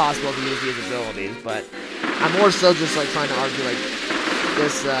only possible to use these abilities, but I'm more so just like trying to argue like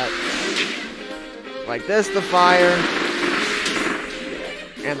this, the fire,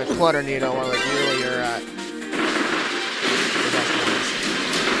 and the Clutter Needle are like really your best ones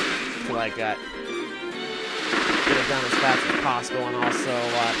to like get it done as fast as possible, and also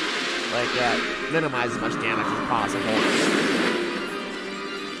minimize as much damage as possible.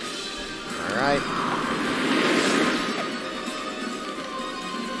 All right.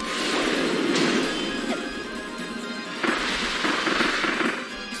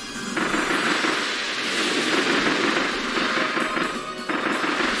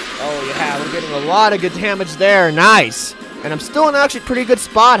 Getting a lot of good damage there. Nice. And I'm still in actually pretty good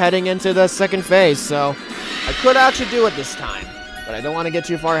spot heading into the second phase, so I could actually do it this time, but I don't want to get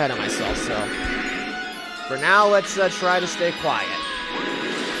too far ahead of myself, so for now, let's try to stay quiet.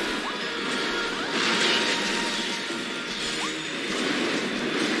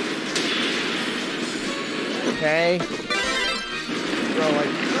 Okay. Go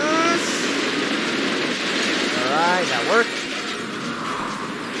like this. Alright, that worked.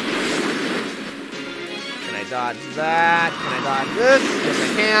 Dodge that. Can I dodge this? Yes, I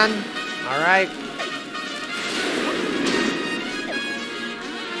can. Alright.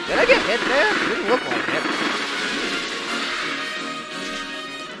 Did I get hit there? It didn't look like it.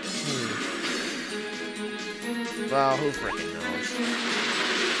 Well, who freaking knows?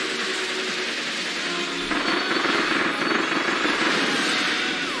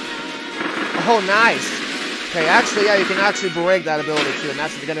 Oh, nice. Okay, actually, yeah, you can actually break that ability too, and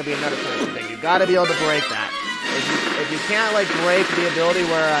that's going to be another crucial thing. You got to be able to break that. If you can't like break the ability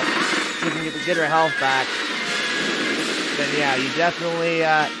where you can get your health back, then yeah, you definitely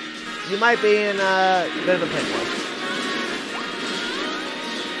you might be in a bit of a pickle.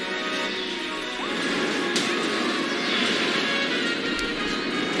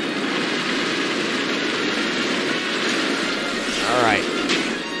 All right.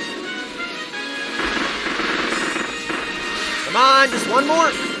 Come on, just one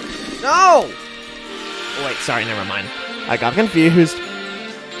more. No! Oh, wait, sorry, never mind. I got confused.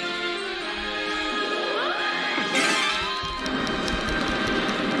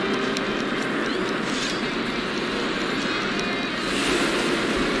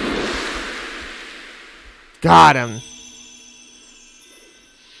 Got him.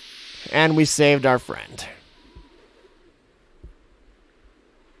 And we saved our friend.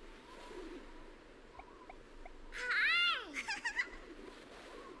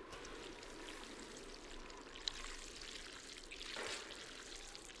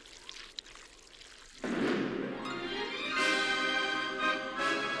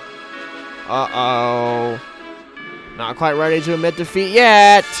 Uh-oh. Not quite ready to admit defeat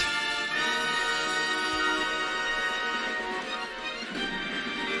yet.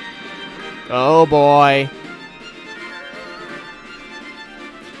 Oh boy.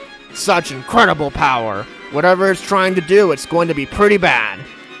 Such incredible power. Whatever it's trying to do, it's going to be pretty bad.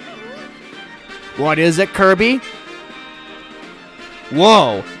 What is it, Kirby?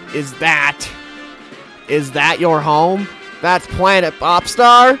 Whoa. Is that your home? That's Planet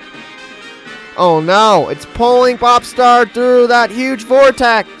Popstar? Oh no, it's pulling Popstar through that huge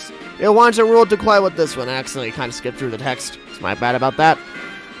vortex. It wants a rule to play with this one. I accidentally kind of skipped through the text. It's my bad about that.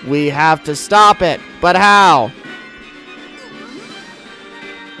 We have to stop it. But how?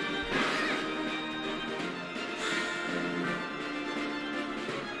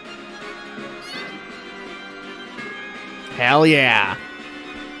 Hell yeah.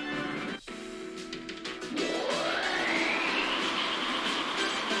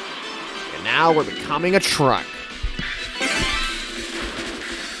 And now we're becoming a truck.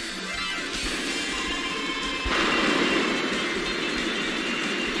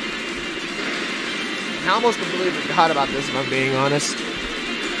 I almost completely forgot about this, if I'm being honest.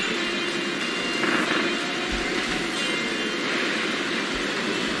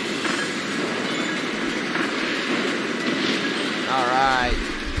 Alright.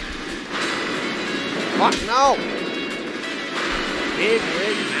 What? No! Big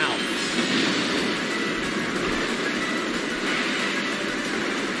mouth.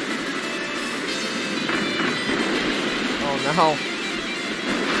 No.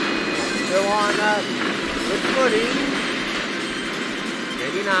 Still on good footing.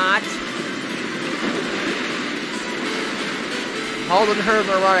 Maybe not. All the nerds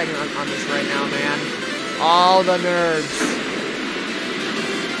are running on this right now, man. All the nerds.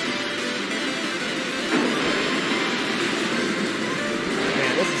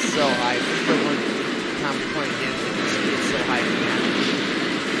 Man, this is so hype. This is the one time we're playing games with this. It's so hype, man.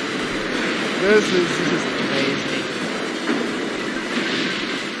 This is just amazing.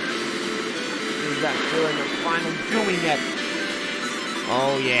 This is that feeling of finally doing it.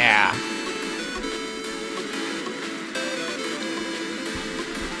 Oh, yeah.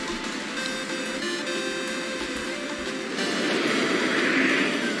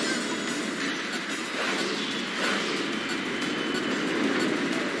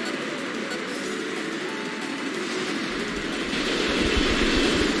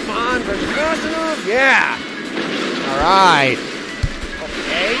 Yeah. All right.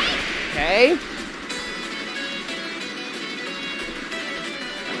 Okay. Okay.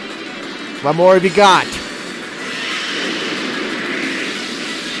 What more have you got?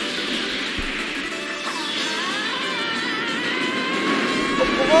 Oh,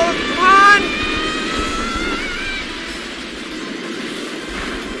 come on.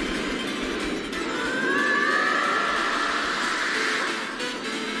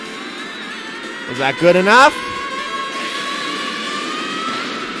 Is that good enough?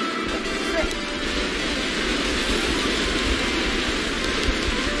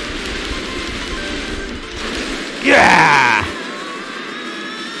 Yeah!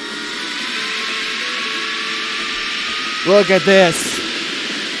 Look at this.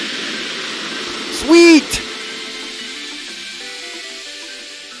 Sweet!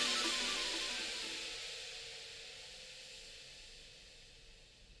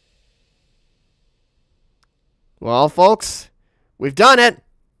 Well, folks, we've done it.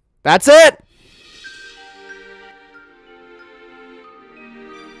 That's it.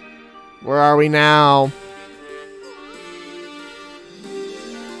 Where are we now?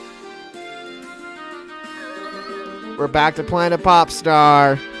 We're back to Planet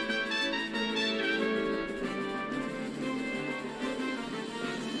Popstar.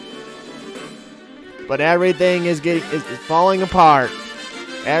 But everything is falling apart.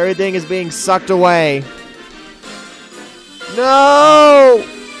 Everything is being sucked away. No!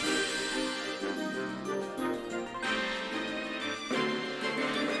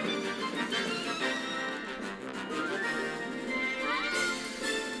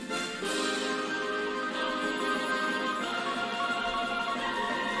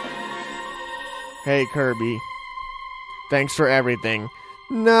 Hey, Kirby. Thanks for everything.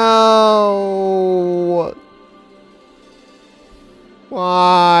 No!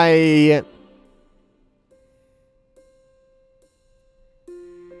 Why?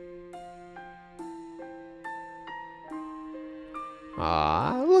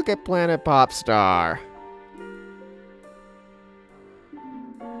 Ah, look at Planet Popstar.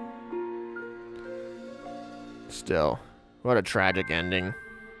 Still, what a tragic ending.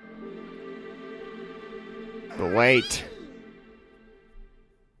 But wait.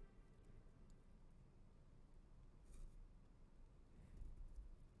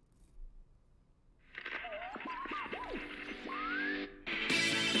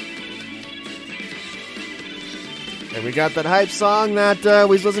 And we got that hype song that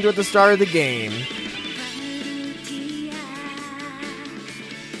we listened to at the start of the game.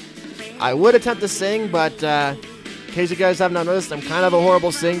 I would attempt to sing, but in case you guys have not noticed, I'm kind of a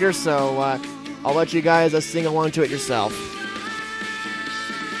horrible singer, so I'll let you guys sing along to it yourself.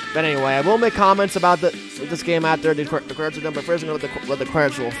 But anyway, I will make comments about this game after the credits are done, but first I'm going to let the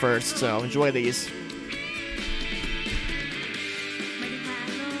credits roll first, so enjoy these.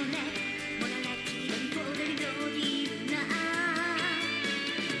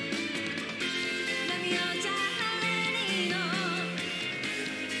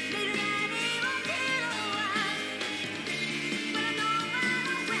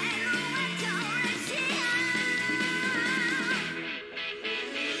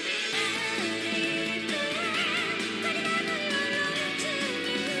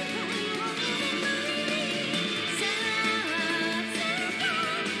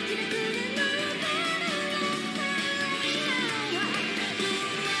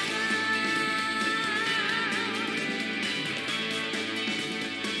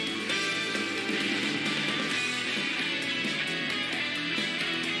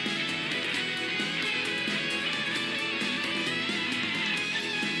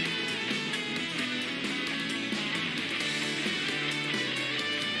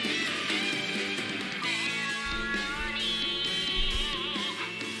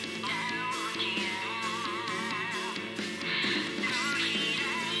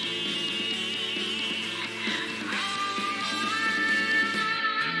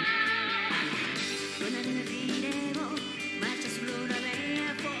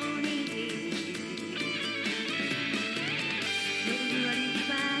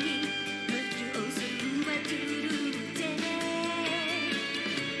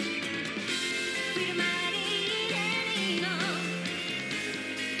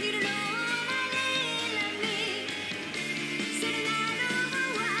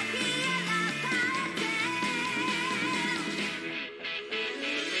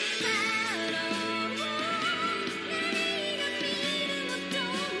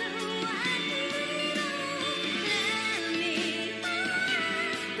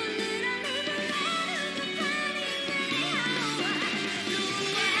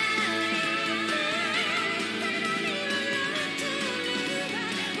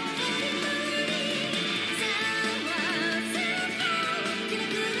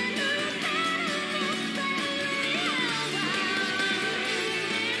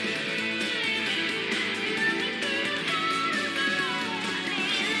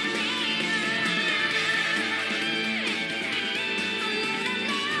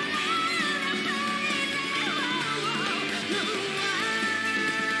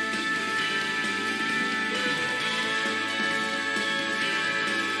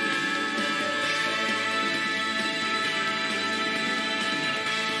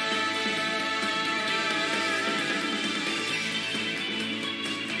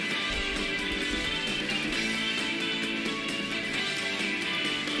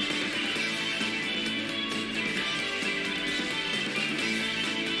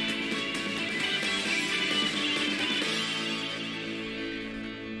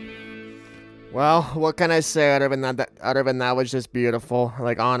 Well, what can I say other than that was just beautiful.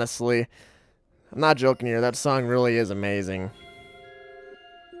 Like, honestly. I'm not joking here. That song really is amazing.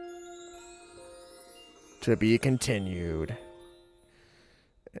 To be continued.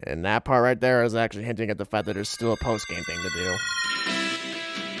 And that part right there is actually hinting at the fact that there's still a post-game thing to do.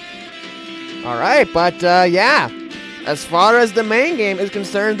 Alright, but yeah. As far as the main game is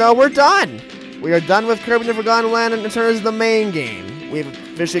concerned, though, we're done. We are done with Kirby and the Forgotten Land in terms of the main game. We've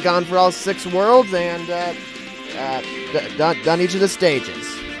officially gone for all 6 worlds and done each of the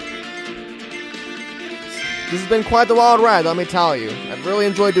stages. This has been quite the wild ride, let me tell you. I've really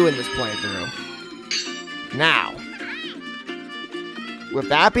enjoyed doing this playthrough. Now, with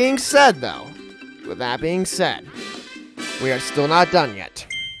that being said, though, we are still not done yet.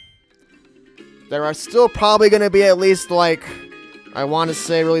 There are still probably going to be at least, like, I want to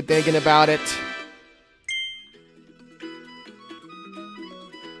say, really thinking about it,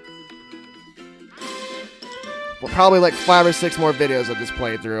 well, probably like 5 or 6 more videos of this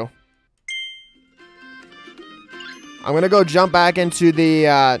playthrough. I'm going to go jump back into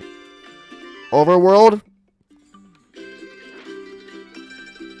the overworld.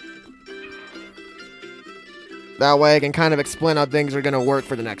 That way I can kind of explain how things are going to work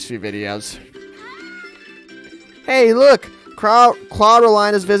for the next few videos. Hey, look!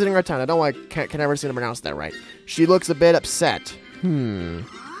 Claudeline is visiting our town. I don't know why I can never seem to pronounce that right. She looks a bit upset.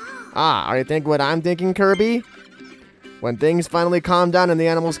 Are you thinking what I'm thinking, Kirby? When things finally calmed down and the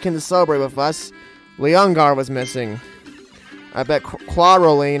animals came to celebrate with us, Leongar was missing. I bet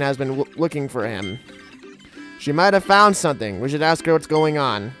Claudeline has been looking for him. She might have found something. We should ask her what's going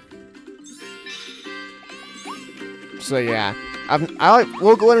on. So yeah,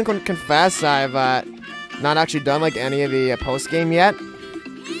 we'll go ahead and confess I've not actually done like any of the post game yet,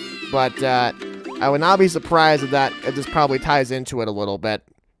 but I would not be surprised that it just probably ties into it a little bit.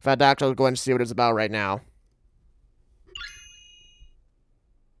 In fact, actually, I'll go ahead and see what it's about right now.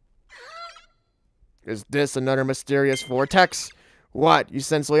 Is this another mysterious vortex? What? You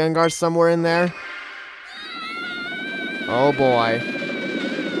sense Leongar somewhere in there? Oh boy.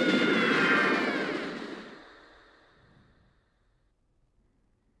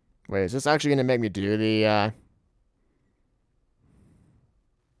 Wait, is this actually gonna make me do the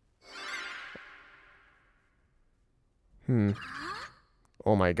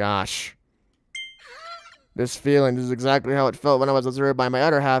Oh my gosh. This is exactly how it felt when I was observed by my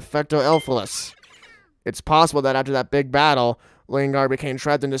other half, Fecto-Elphalus. It's possible that after that big battle, Leongar became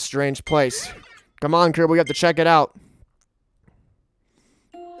trapped in this strange place. Come on, Kirby, we have to check it out.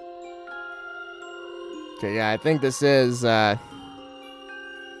 Okay, yeah, I think this is, where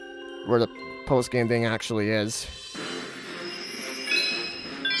the post-game thing actually is.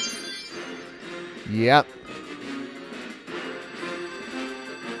 Yep.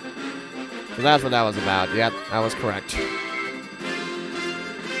 So that's what that was about. Yep, that was correct.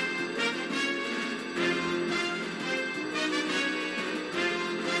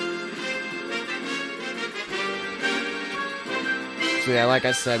 So yeah, like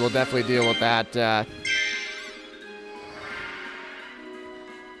I said, we'll definitely deal with that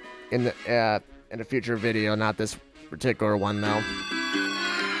in a future video, not this particular one though.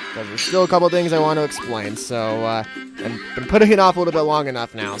 Because there's still a couple things I want to explain. So I've been putting it off a little bit long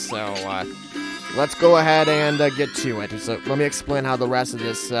enough now. So let's go ahead and get to it. So let me explain how the rest of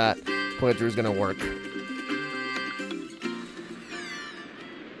this playthrough is going to work.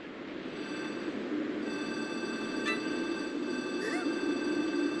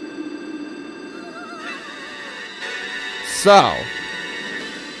 So,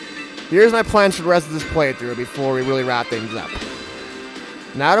 here's my plans for the rest of this playthrough before we really wrap things up.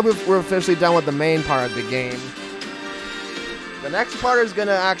 Now that we're officially done with the main part of the game, the next part is going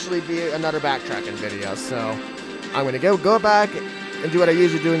to actually be another backtracking video. So, I'm going to go back and do what I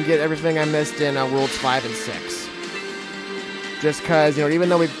usually do and get everything I missed in Worlds 5 and 6. Just because, you know, even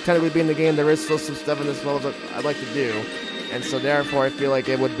though we've technically been in the game, there is still some stuff in this world that I'd like to do. And so, therefore, I feel like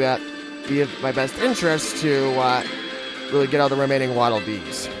it would be of my best interest to really get all the remaining Waddle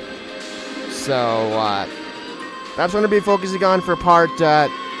Dees. So, that's going to be focusing on for part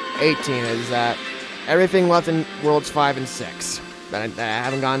 18, is everything left in Worlds 5 and 6 that I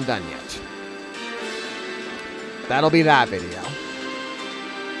haven't gotten done yet. That'll be that video.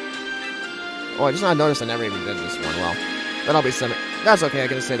 Oh, I just not noticed I never even did this one. Well, that'll be some. That's okay, I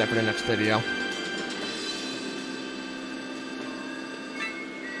can say that for the next video.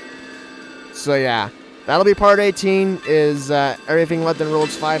 So yeah. That'll be part 18, is everything left in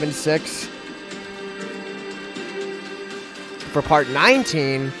Worlds 5 and 6. For part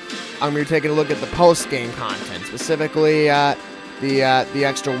 19, I'm going to be taking a look at the post-game content. Specifically, the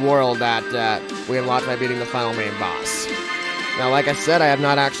extra world that we unlocked by beating the final main boss. Now, like I said, I have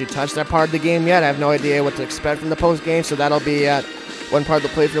not actually touched that part of the game yet. I have no idea what to expect from the post-game, so that'll be one part of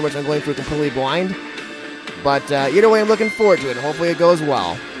the playthrough which I'm going through completely blind. But either way, I'm looking forward to it, and hopefully it goes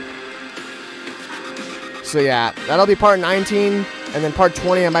well. So yeah, that'll be part 19, and then part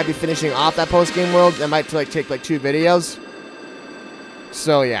 20 I might be finishing off that post-game world. I might take like 2 videos.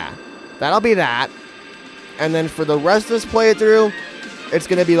 So yeah, that'll be that. And then for the rest of this playthrough, it's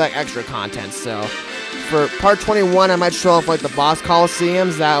going to be like extra content. So for part 21, I might show off like the boss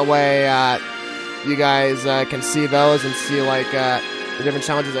coliseums. That way you guys can see those and see like the different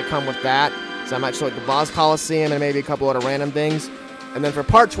challenges that come with that. So I might show like the boss coliseum and maybe a couple other random things. And then for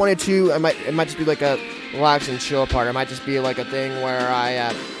part 22, it might just be like a relax and chill part. It might just be like a thing where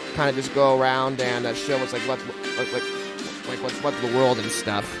I kind of just go around and show what's like what's the world and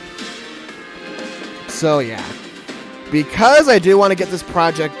stuff. So yeah, because I do want to get this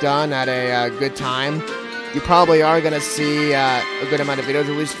project done at a good time, you probably are going to see a good amount of videos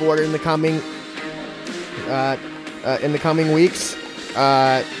released for it in the coming weeks.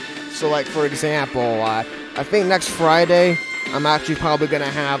 So like for example, I think next Friday I'm actually probably going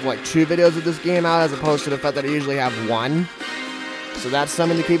to have like 2 videos of this game out as opposed to the fact that I usually have 1. So that's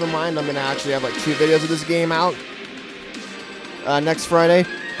something to keep in mind. I'm going to actually have like 2 videos of this game out next Friday,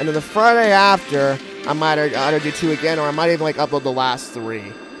 and then the Friday after I might either do 2 again, or I might even like upload the last 3.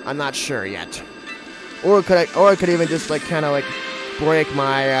 I'm not sure yet. Or I could even just like kind of like break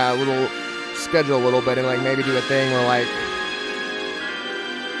my little schedule a little bit and like maybe do a thing where like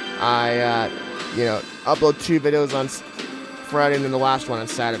I upload 2 videos on Friday and then the last one on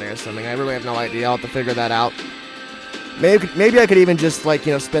Saturday or something. I really have no idea. I'll have to figure that out. Maybe I could even just like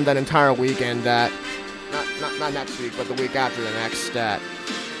spend that entire weekend, not next week, but the week after the next,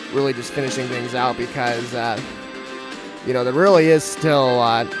 really just finishing things out because there really is still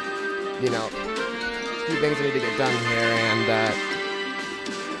a few things I need to get done here,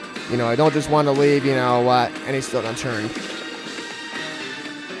 and I don't just want to leave any stone unturned.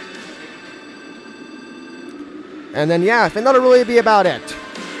 And then yeah, I think that'll really be about it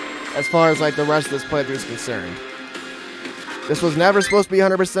as far as like the rest of this playthrough is concerned. This was never supposed to be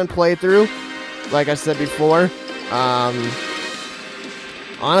 100% playthrough, like I said before.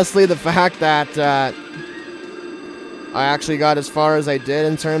 Honestly, the fact that I actually got as far as I did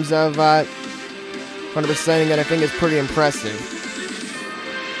in terms of 100%ing it, I think is pretty impressive.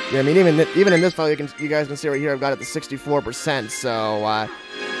 Yeah, I mean, even in this file, you guys can see right here, I've got it to 64%. So I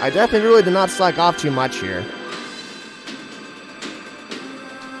definitely really did not slack off too much here.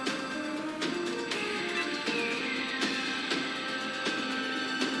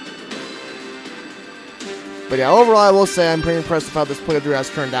 But yeah, overall, I will say I'm pretty impressed with how this playthrough has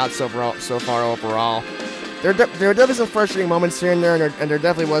turned out so far overall. There are definitely some frustrating moments here and there, and there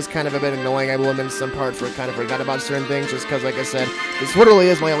definitely was kind of a bit annoying. I will admit in some parts where I kind of forgot about certain things, just because, like I said, this literally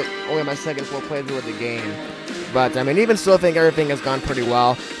is only my second full playthrough of the game. But I mean, even still, I think everything has gone pretty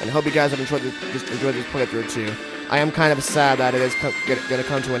well, and I hope you guys have enjoyed this playthrough too. I am kind of sad that it is going to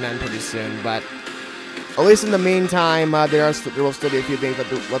come to an end pretty soon, but at least in the meantime, there will still be a few things left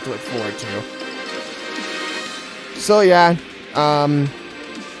to look forward to. So yeah,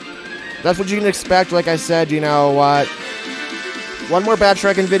 that's what you can expect. Like I said, one more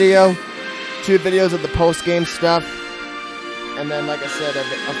backtracking video, 2 videos of the post-game stuff, and then, like I said, a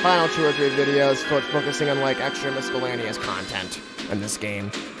final 2 or 3 videos focusing on like extra miscellaneous content in this game,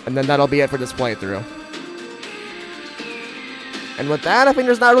 and then that'll be it for this playthrough. And with that, I think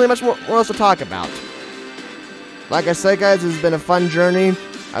there's not really much more else to talk about. Like I said, guys, this has been a fun journey.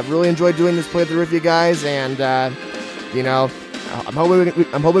 I've really enjoyed doing this playthrough with you guys, and I'm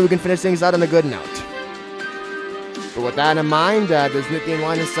hoping we can finish things out on a good note. But with that in mind, this is Nick the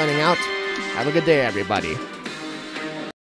Line is signing out. Have a good day, everybody.